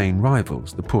as their main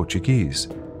rivals, the Portuguese.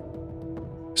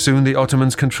 Soon the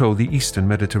Ottomans control the eastern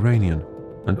Mediterranean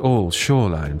and all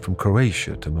shoreline from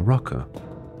Croatia to Morocco.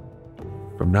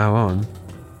 From now on,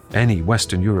 any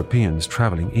Western Europeans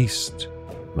traveling east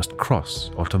must cross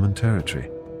Ottoman territory.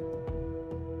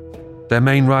 Their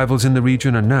main rivals in the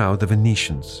region are now the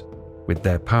Venetians, with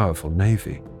their powerful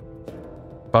navy.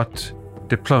 But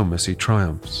diplomacy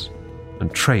triumphs,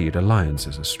 and trade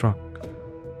alliances are struck.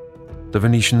 The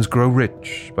Venetians grow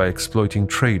rich by exploiting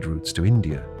trade routes to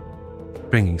India,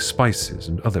 bringing spices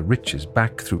and other riches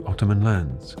back through Ottoman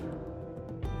lands.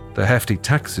 The hefty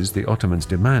taxes the Ottomans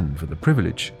demand for the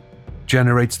privilege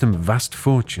generates them vast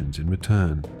fortunes in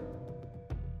return.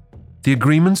 The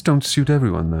agreements don't suit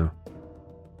everyone, though.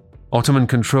 Ottoman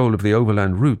control of the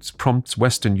overland routes prompts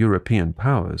Western European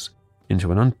powers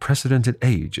into an unprecedented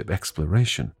age of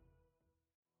exploration.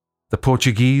 The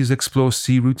Portuguese explore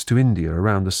sea routes to India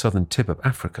around the southern tip of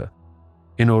Africa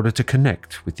in order to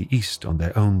connect with the East on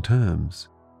their own terms.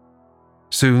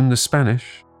 Soon the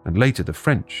Spanish, and later the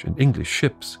French and English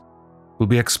ships, will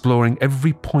be exploring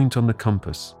every point on the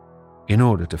compass in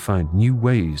order to find new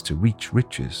ways to reach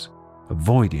riches,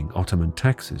 avoiding Ottoman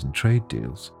taxes and trade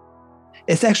deals.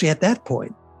 It's actually at that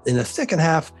point, in the second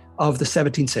half of the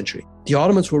 17th century, the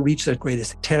Ottomans will reach their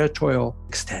greatest territorial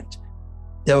extent.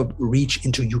 They'll reach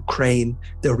into Ukraine,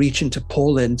 they'll reach into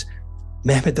Poland.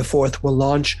 Mehmed IV will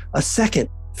launch a second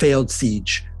failed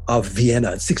siege of Vienna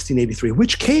in 1683,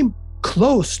 which came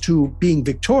close to being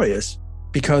victorious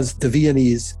because the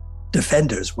Viennese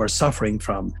defenders were suffering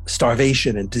from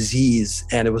starvation and disease.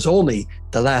 And it was only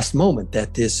the last moment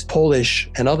that this Polish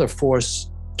and other force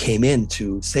came in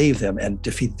to save them and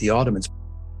defeat the Ottomans.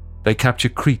 They capture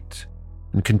Crete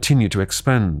and continue to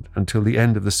expand until the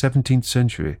end of the 17th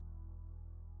century.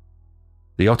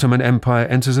 The Ottoman Empire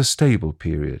enters a stable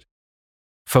period,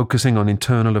 focusing on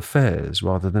internal affairs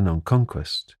rather than on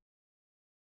conquest.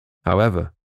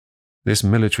 However, this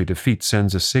military defeat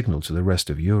sends a signal to the rest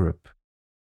of Europe.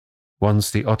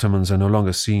 Once the Ottomans are no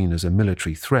longer seen as a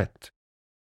military threat,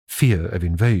 fear of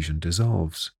invasion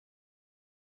dissolves.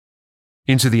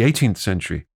 Into the 18th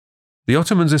century, the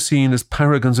Ottomans are seen as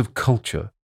paragons of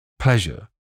culture, pleasure,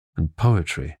 and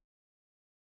poetry.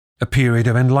 A period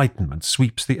of enlightenment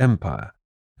sweeps the empire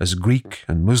as Greek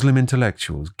and Muslim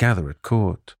intellectuals gather at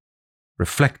court,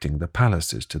 reflecting the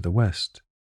palaces to the west.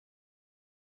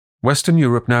 Western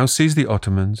Europe now sees the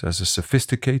Ottomans as a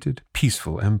sophisticated,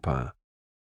 peaceful empire.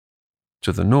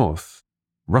 To the north,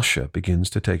 Russia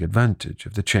begins to take advantage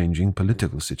of the changing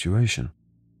political situation.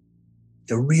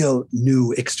 The real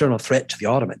new external threat to the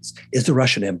Ottomans is the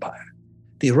Russian Empire.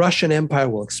 The Russian Empire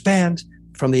will expand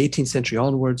from the 18th century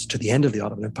onwards to the end of the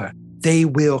Ottoman Empire. They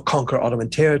will conquer Ottoman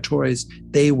territories.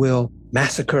 They will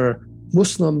massacre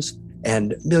Muslims,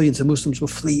 and millions of Muslims will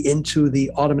flee into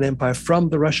the Ottoman Empire from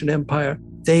the Russian Empire.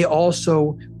 They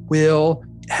also will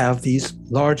have these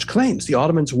large claims. The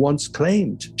Ottomans once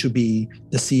claimed to be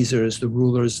the Caesars, the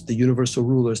rulers, the universal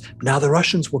rulers. Now the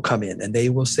Russians will come in and they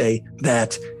will say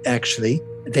that actually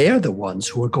they are the ones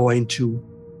who are going to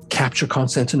capture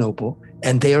Constantinople,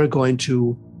 and they are going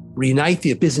to reunite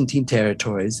the Byzantine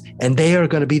territories, and they are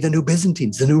going to be the new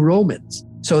Byzantines, the new Romans.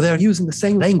 So they're using the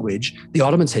same language the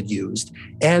Ottomans had used,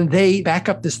 and they back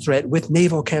up this threat with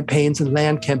naval campaigns and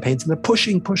land campaigns, and they're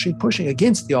pushing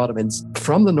against the Ottomans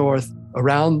from the north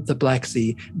around the Black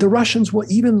Sea. The Russians will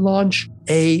even launch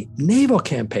a naval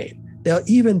campaign. They'll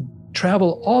even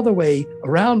travel all the way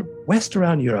around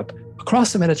Europe,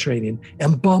 across the Mediterranean,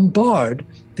 and bombard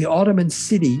the Ottoman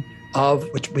city of,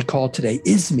 which we call today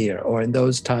Izmir, or in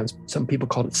those times, some people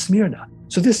called it Smyrna.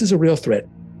 So this is a real threat.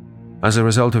 As a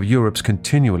result of Europe's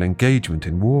continual engagement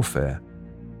in warfare,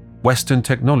 Western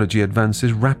technology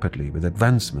advances rapidly with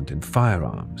advancement in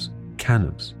firearms,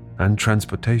 cannons, and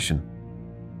transportation.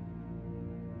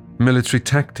 Military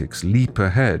tactics leap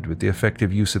ahead with the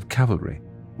effective use of cavalry,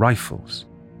 rifles,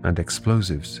 and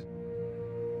explosives.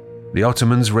 The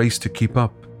Ottomans race to keep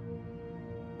up,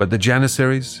 but the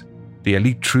Janissaries, the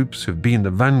elite troops who've been the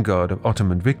vanguard of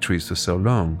Ottoman victories for so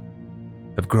long,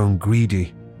 have grown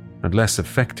greedy and less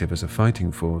effective as a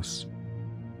fighting force.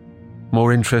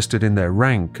 More interested in their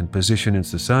rank and position in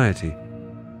society,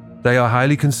 they are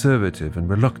highly conservative and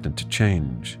reluctant to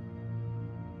change.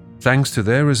 Thanks to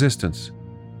their resistance,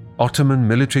 Ottoman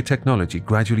military technology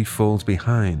gradually falls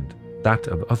behind that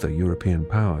of other European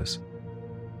powers.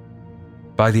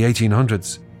 By the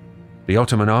 1800s, the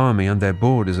Ottoman army and their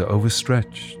borders are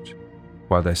overstretched,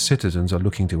 while their citizens are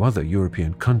looking to other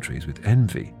European countries with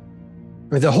envy.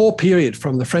 The whole period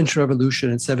from the French Revolution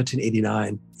in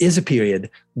 1789 is a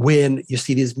period when you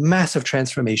see these massive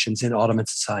transformations in Ottoman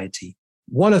society.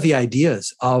 One of the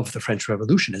ideas of the French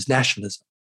Revolution is nationalism.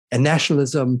 And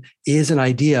nationalism is an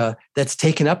idea that's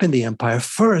taken up in the empire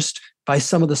first by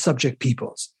some of the subject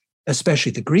peoples,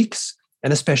 especially the Greeks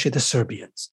and especially the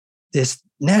Serbians. This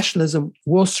nationalism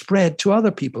will spread to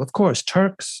other people, of course,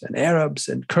 Turks and Arabs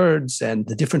and Kurds and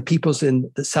the different peoples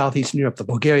in the Southeastern Europe, the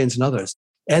Bulgarians and others.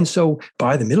 And so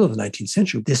by the middle of the 19th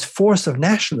century, this force of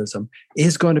nationalism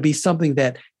is going to be something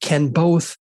that can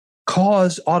both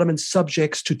cause Ottoman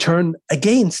subjects to turn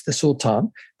against the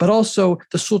Sultan, but also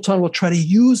the Sultan will try to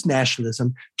use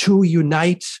nationalism to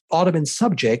unite Ottoman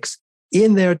subjects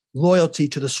in their loyalty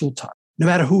to the Sultan, no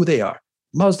matter who they are,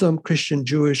 Muslim, Christian,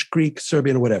 Jewish, Greek,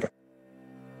 Serbian, whatever.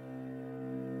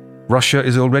 Russia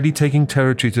is already taking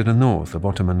territory to the north of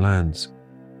Ottoman lands.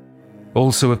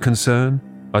 Also of concern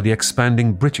are the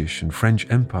expanding British and French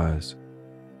empires.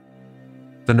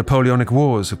 The Napoleonic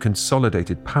Wars have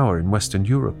consolidated power in Western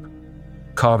Europe,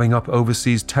 carving up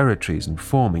overseas territories and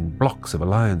forming blocks of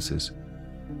alliances.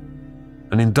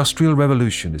 An industrial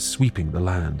revolution is sweeping the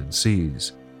land and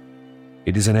seas.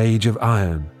 It is an age of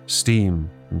iron, steam,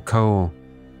 and coal.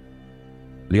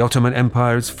 The Ottoman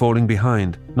Empire is falling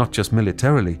behind, not just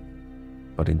militarily,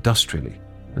 but industrially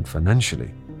and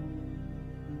financially.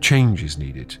 Change is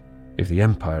needed if the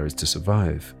empire is to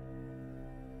survive.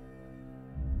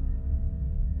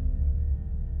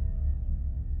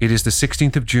 It is the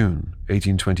 16th of June,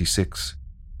 1826,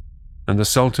 and the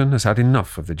Sultan has had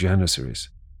enough of the Janissaries.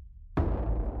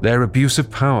 Their abuse of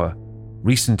power,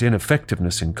 recent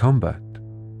ineffectiveness in combat,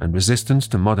 and resistance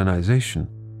to modernization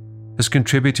has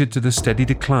contributed to the steady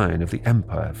decline of the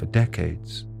empire for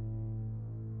decades.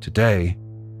 Today,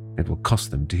 it will cost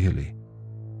them dearly.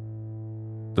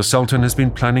 The Sultan has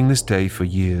been planning this day for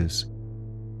years.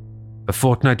 A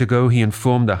fortnight ago, he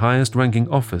informed the highest-ranking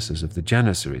officers of the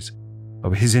Janissaries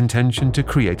of his intention to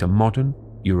create a modern,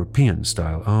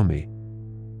 European-style army.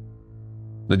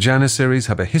 The Janissaries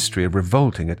have a history of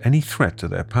revolting at any threat to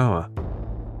their power.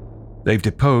 They've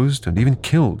deposed and even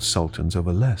killed sultans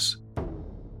over less.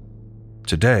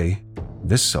 Today,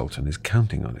 this sultan is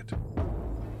counting on it.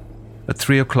 At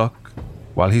 3 o'clock,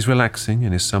 while he's relaxing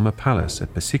in his summer palace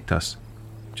at Besiktas,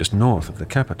 just north of the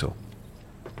capital,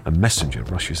 a messenger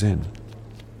rushes in.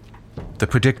 The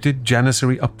predicted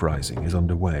Janissary uprising is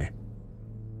underway.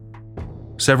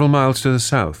 Several miles to the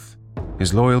south,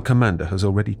 his loyal commander has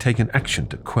already taken action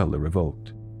to quell the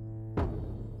revolt.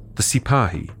 The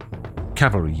Sipahi,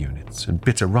 cavalry units and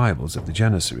bitter rivals of the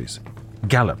Janissaries,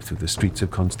 gallop through the streets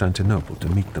of Constantinople to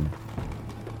meet them.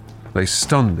 They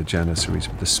stun the Janissaries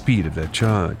with the speed of their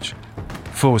charge,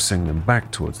 forcing them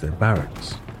back towards their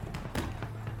barracks.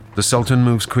 The Sultan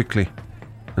moves quickly,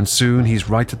 and soon he's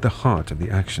right at the heart of the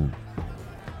action.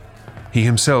 He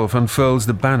himself unfurls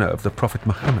the banner of the Prophet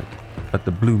Muhammad at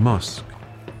the Blue Mosque.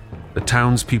 The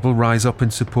townspeople rise up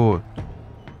in support,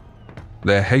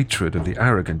 their hatred of the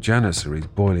arrogant Janissaries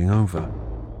boiling over.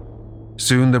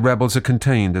 Soon the rebels are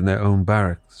contained in their own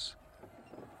barracks.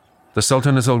 The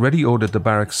Sultan has already ordered the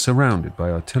barracks surrounded by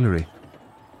artillery.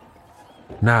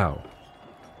 Now,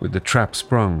 with the trap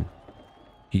sprung,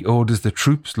 he orders the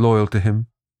troops loyal to him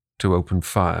to open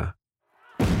fire.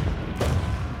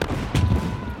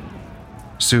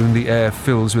 Soon the air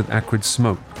fills with acrid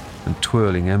smoke and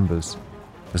twirling embers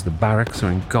as the barracks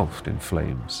are engulfed in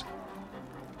flames.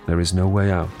 There is no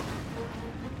way out.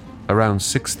 Around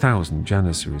 6,000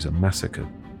 Janissaries are massacred.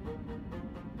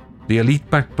 The elite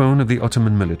backbone of the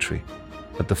Ottoman military,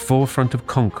 at the forefront of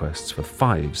conquests for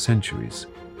 5 centuries,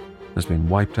 has been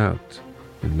wiped out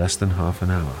in less than half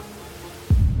an hour.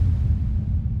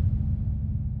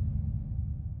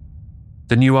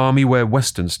 The new army wear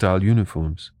Western-style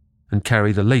uniforms and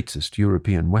carry the latest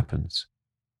European weapons.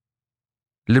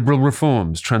 Liberal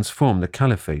reforms transform the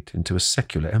caliphate into a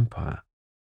secular empire.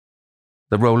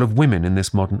 The role of women in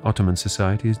this modern Ottoman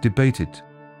society is debated.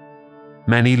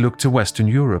 Many look to Western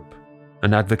Europe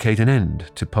and advocate an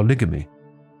end to polygamy,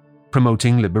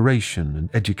 promoting liberation and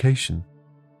education.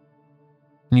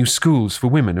 New schools for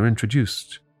women are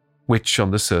introduced, which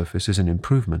on the surface is an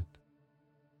improvement.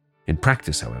 In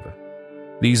practice, however,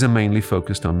 These are mainly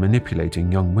focused on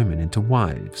manipulating young women into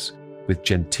wives with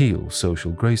genteel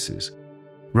social graces,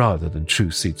 rather than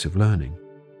true seats of learning.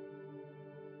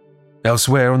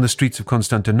 Elsewhere on the streets of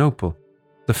Constantinople,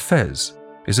 the fez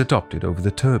is adopted over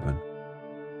the turban.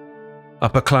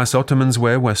 Upper-class Ottomans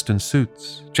wear Western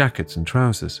suits, jackets and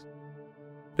trousers.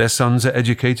 Their sons are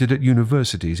educated at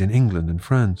universities in England and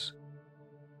France.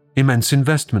 Immense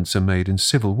investments are made in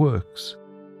civil works,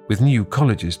 with new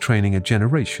colleges training a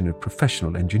generation of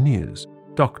professional engineers,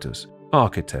 doctors,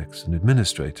 architects and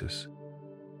administrators.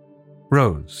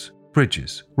 Roads,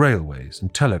 bridges, railways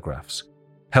and telegraphs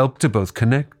help to both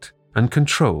connect and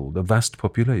control the vast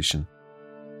population.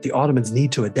 The Ottomans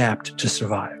need to adapt to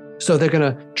survive. So they're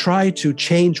going to try to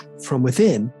change from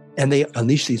within, and they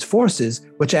unleash these forces,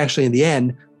 which actually in the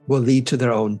end will lead to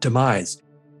their own demise.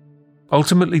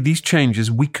 Ultimately, these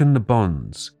changes weaken the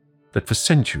bonds that for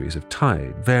centuries have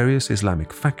tied various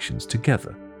Islamic factions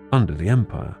together under the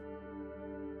empire.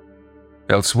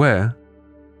 Elsewhere,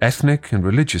 ethnic and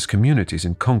religious communities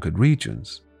in conquered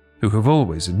regions, who have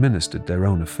always administered their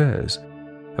own affairs,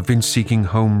 have been seeking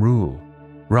home rule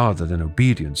rather than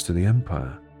obedience to the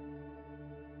empire.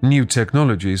 New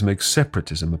technologies make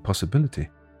separatism a possibility.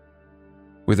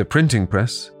 With a printing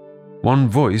press, one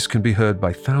voice can be heard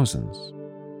by thousands.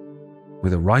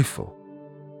 With a rifle,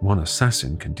 one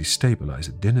assassin can destabilize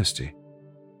a dynasty.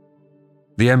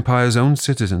 The empire's own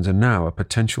citizens are now a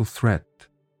potential threat.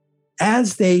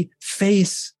 As they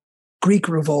face Greek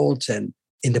revolt and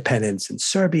independence and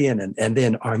Serbian and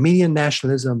then Armenian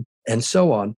nationalism and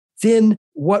so on, then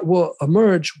what will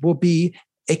emerge will be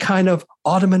a kind of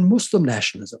Ottoman Muslim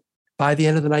nationalism by the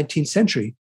end of the 19th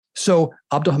century. So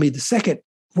Abdulhamid II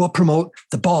will promote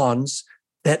the bonds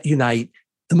that unite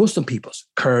the Muslim peoples,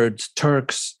 Kurds,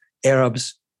 Turks,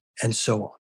 Arabs, and so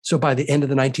on. So by the end of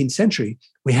the 19th century,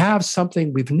 we have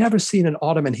something we've never seen in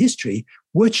Ottoman history,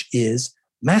 which is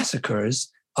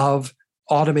massacres of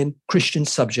Ottoman Christian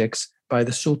subjects by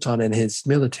the Sultan and his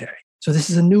military. So this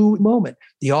is a new moment.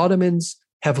 The Ottomans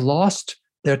have lost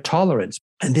their tolerance,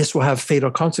 and this will have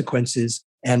fatal consequences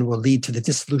and will lead to the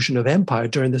dissolution of empire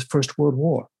during the First World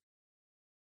War.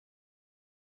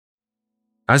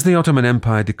 As the Ottoman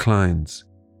Empire declines,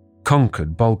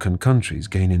 conquered Balkan countries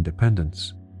gain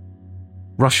independence.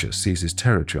 Russia seizes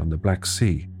territory on the Black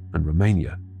Sea and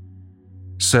Romania.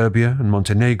 Serbia and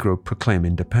Montenegro proclaim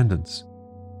independence.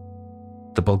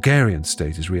 The Bulgarian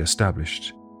state is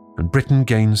re-established, and Britain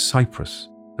gains Cyprus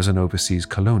as an overseas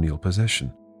colonial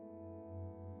possession.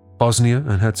 Bosnia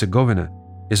and Herzegovina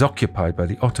is occupied by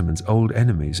the Ottomans' old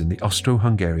enemies in the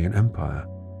Austro-Hungarian Empire.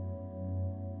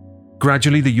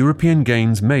 Gradually, the European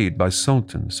gains made by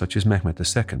sultans such as Mehmed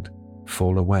II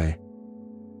fall away.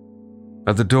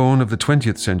 At the dawn of the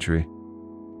 20th century,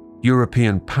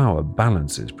 European power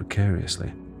balances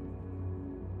precariously.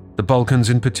 The Balkans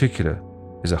in particular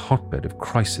is a hotbed of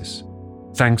crisis,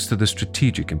 thanks to the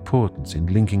strategic importance in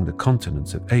linking the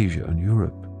continents of Asia and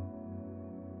Europe.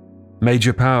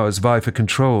 Major powers vie for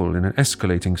control in an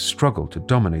escalating struggle to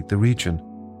dominate the region.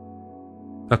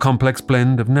 A complex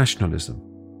blend of nationalism,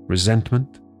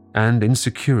 resentment, and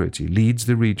insecurity leads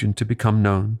the region to become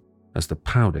known as the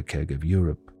powder keg of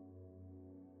Europe.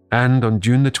 And on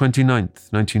June the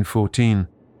 29th, 1914,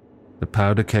 the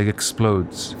powder keg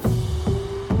explodes.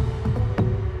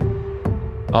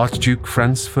 Archduke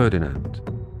Franz Ferdinand,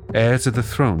 heir to the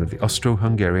throne of the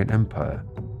Austro-Hungarian Empire,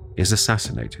 is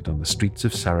assassinated on the streets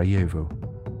of Sarajevo.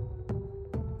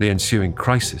 The ensuing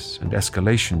crisis and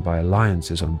escalation by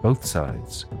alliances on both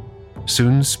sides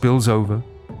soon spills over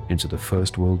into the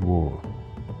First World War.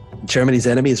 Germany's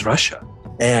enemy is Russia,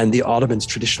 and the Ottomans'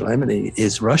 traditional enemy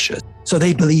is Russia. So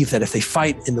they believe that if they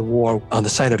fight in the war on the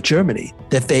side of Germany,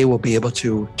 that they will be able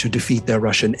to defeat their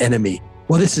Russian enemy.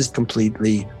 Well, this is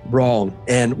completely wrong.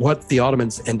 And what the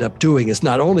Ottomans end up doing is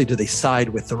not only do they side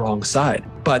with the wrong side,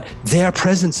 but their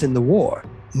presence in the war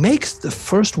makes the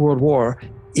First World War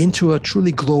into a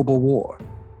truly global war.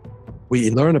 We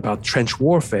learn about trench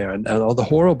warfare and all the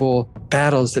horrible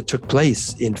battles that took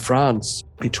place in France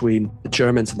between the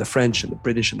Germans and the French and the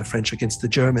British and the French against the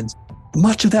Germans.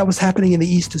 Much of that was happening in the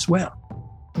East as well.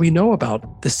 We know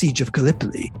about the siege of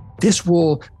Gallipoli. This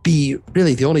will be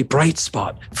really the only bright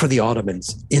spot for the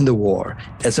Ottomans in the war.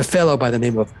 As a fellow by the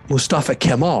name of Mustafa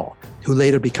Kemal, who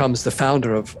later becomes the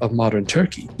founder of modern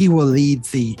Turkey, he will lead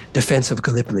the defense of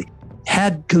Gallipoli.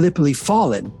 Had Gallipoli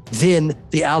fallen, then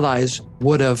the Allies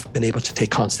would have been able to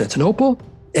take Constantinople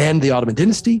and the Ottoman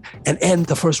dynasty and end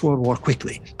the First World War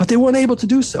quickly. But they weren't able to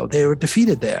do so. They were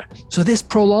defeated there. So this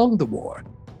prolonged the war.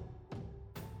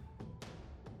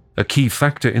 A key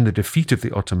factor in the defeat of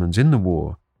the Ottomans in the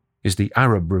war is the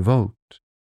Arab Revolt.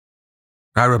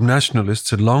 Arab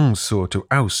nationalists had long sought to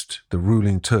oust the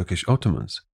ruling Turkish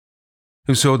Ottomans,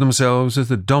 who saw themselves as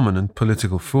the dominant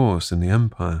political force in the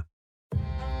empire.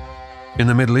 In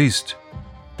the Middle East,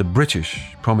 the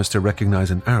British promised to recognize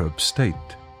an Arab state.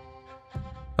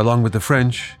 Along with the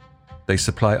French, they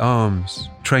supply arms,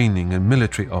 training, and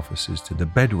military officers to the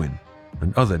Bedouin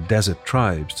and other desert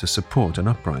tribes to support an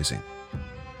uprising.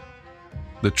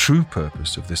 The true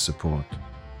purpose of this support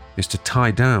is to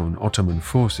tie down Ottoman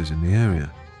forces in the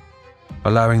area,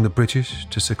 allowing the British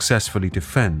to successfully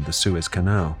defend the Suez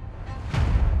Canal.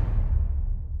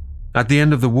 At the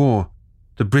end of the war,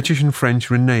 the British and French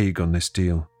renege on this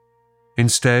deal,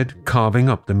 instead carving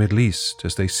up the Middle East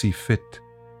as they see fit.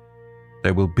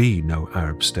 There will be no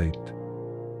Arab state.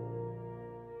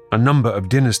 A number of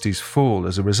dynasties fall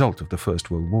as a result of the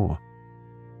First World War.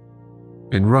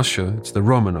 In Russia, it's the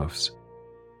Romanovs.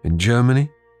 In Germany,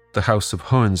 the House of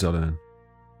Hohenzollern.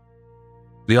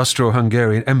 The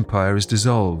Austro-Hungarian Empire is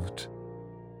dissolved.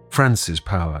 France's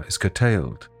power is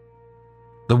curtailed.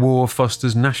 The war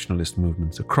fosters nationalist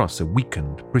movements across a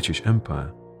weakened British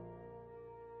Empire.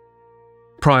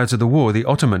 Prior to the war, the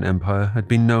Ottoman Empire had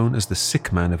been known as the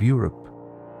sick man of Europe.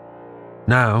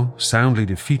 Now, soundly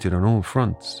defeated on all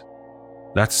fronts,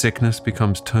 that sickness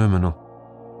becomes terminal.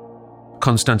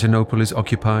 Constantinople is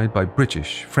occupied by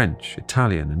British, French,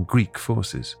 Italian, and Greek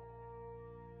forces.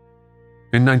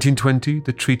 In 1920,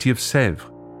 the Treaty of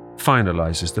Sèvres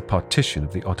finalizes the partition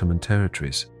of the Ottoman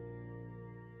territories.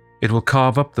 It will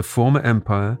carve up the former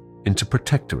empire into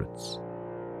protectorates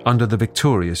under the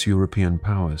victorious European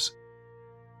powers.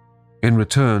 In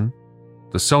return,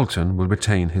 the Sultan will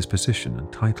retain his position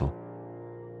and title.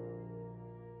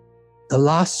 The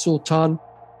last Sultan,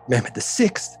 Mehmed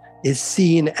VI, is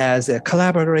seen as a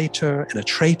collaborator and a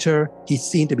traitor. He's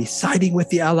seen to be siding with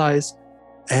the Allies.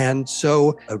 And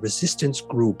so a resistance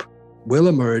group will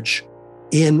emerge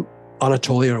in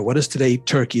Anatolia, or what is today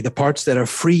Turkey, the parts that are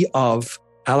free of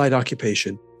Allied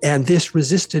occupation. And this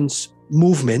resistance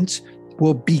movement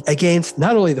will be against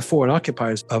not only the foreign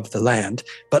occupiers of the land,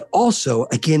 but also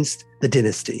against the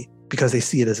dynasty, because they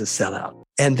see it as a sellout.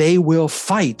 And they will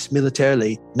fight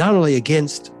militarily, not only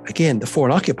against, again, the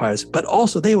foreign occupiers, but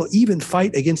also they will even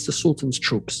fight against the Sultan's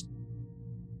troops.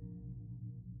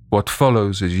 What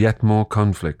follows is yet more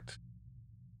conflict,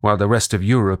 while the rest of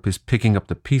Europe is picking up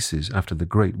the pieces after the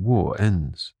Great War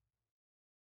ends.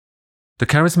 The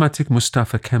charismatic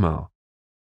Mustafa Kemal,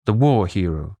 the war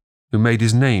hero who made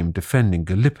his name defending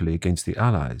Gallipoli against the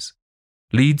Allies,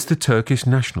 leads the Turkish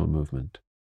national movement.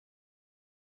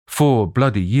 4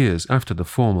 bloody years after the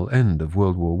formal end of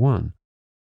World War I,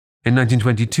 in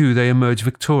 1922 they emerged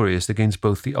victorious against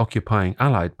both the occupying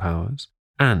Allied powers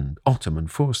and Ottoman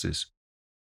forces.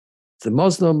 The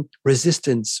Muslim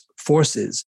resistance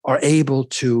forces are able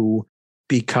to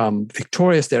become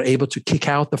victorious. They're able to kick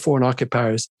out the foreign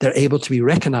occupiers. They're able to be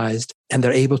recognized, and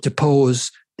they're able to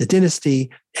pose the dynasty.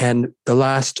 And the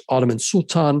last Ottoman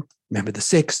Sultan, Mehmed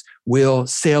VI, will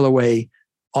sail away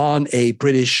on a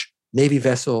British Navy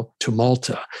vessel to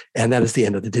Malta. And that is the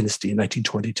end of the dynasty in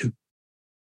 1922.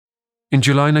 In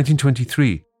July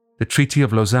 1923, the Treaty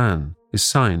of Lausanne is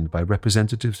signed by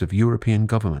representatives of European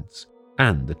governments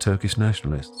and the Turkish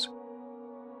nationalists.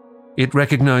 It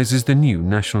recognizes the new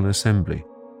National Assembly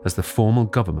as the formal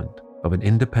government of an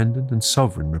independent and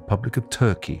sovereign Republic of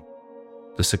Turkey,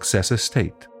 the successor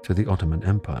state to the Ottoman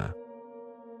Empire.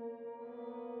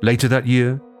 Later that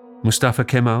year, Mustafa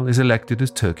Kemal is elected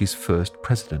as Turkey's first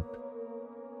president.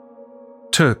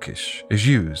 Turkish is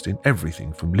used in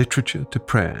everything from literature to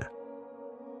prayer,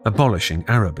 abolishing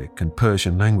Arabic and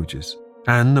Persian languages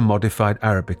and the modified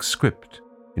Arabic script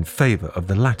in favor of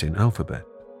the Latin alphabet.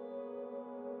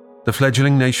 The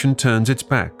fledgling nation turns its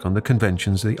back on the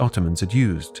conventions the Ottomans had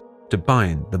used to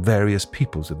bind the various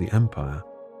peoples of the empire.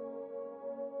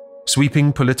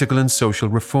 Sweeping political and social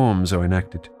reforms are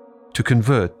enacted to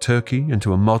convert Turkey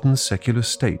into a modern secular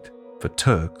state for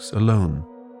Turks alone.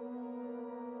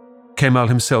 Kemal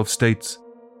himself states,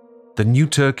 "The new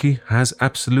Turkey has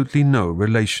absolutely no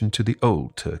relation to the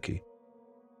old Turkey.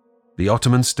 The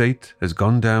Ottoman state has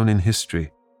gone down in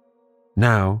history.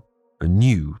 Now, a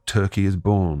new Turkey is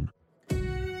born."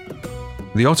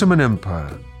 The Ottoman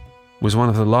Empire was one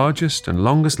of the largest and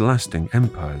longest-lasting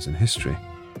empires in history.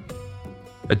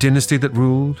 A dynasty that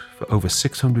ruled for over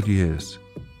 600 years.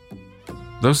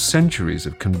 Those centuries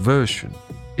of conversion,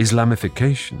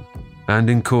 Islamification, and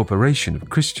incorporation of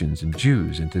Christians and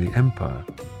Jews into the empire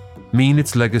mean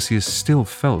its legacy is still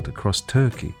felt across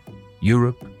Turkey,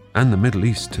 Europe, and the Middle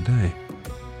East today.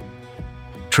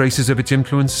 Traces of its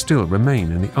influence still remain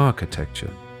in the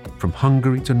architecture, from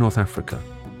Hungary to North Africa.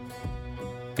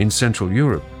 In Central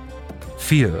Europe,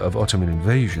 Fear of Ottoman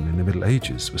invasion in the Middle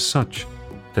Ages was such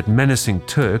that menacing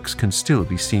Turks can still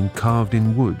be seen carved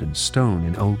in wood and stone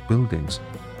in old buildings.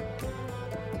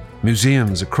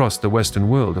 Museums across the Western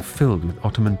world are filled with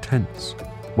Ottoman tents,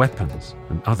 weapons,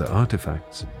 and other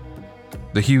artifacts.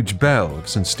 The huge bell of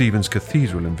St. Stephen's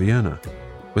Cathedral in Vienna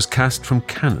was cast from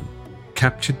cannon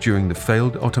captured during the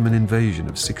failed Ottoman invasion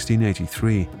of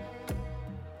 1683.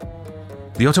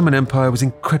 The Ottoman Empire was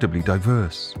incredibly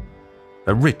diverse,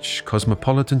 a rich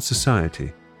cosmopolitan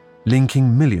society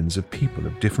linking millions of people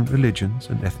of different religions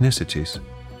and ethnicities.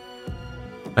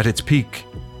 At its peak,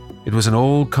 it was an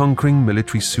all-conquering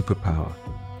military superpower,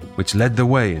 which led the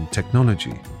way in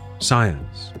technology,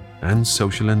 science, and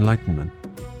social enlightenment.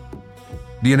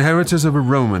 The inheritors of a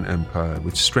Roman Empire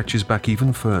which stretches back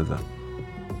even further.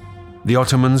 The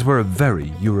Ottomans were a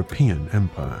very European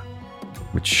empire,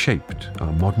 which shaped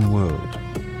our modern world.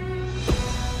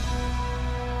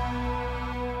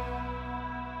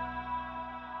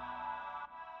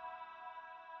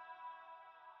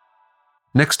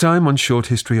 Next time on Short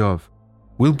History Of,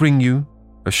 we'll bring you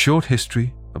a short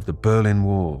history of the Berlin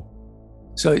Wall.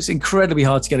 So it's incredibly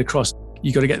hard to get across.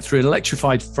 You've got to get through an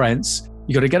electrified fence.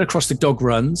 You've got to get across the dog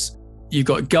runs. You've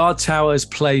got guard towers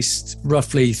placed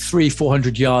roughly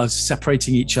 300-400 yards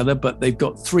separating each other, but they've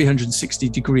got 360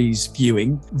 degrees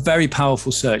viewing, very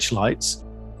powerful searchlights.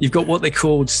 You've got what they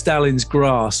called Stalin's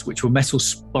grass, which were metal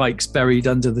spikes buried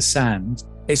under the sand.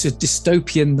 It's a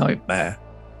dystopian nightmare.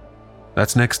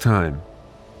 That's next time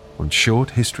on Short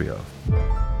History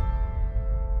Of.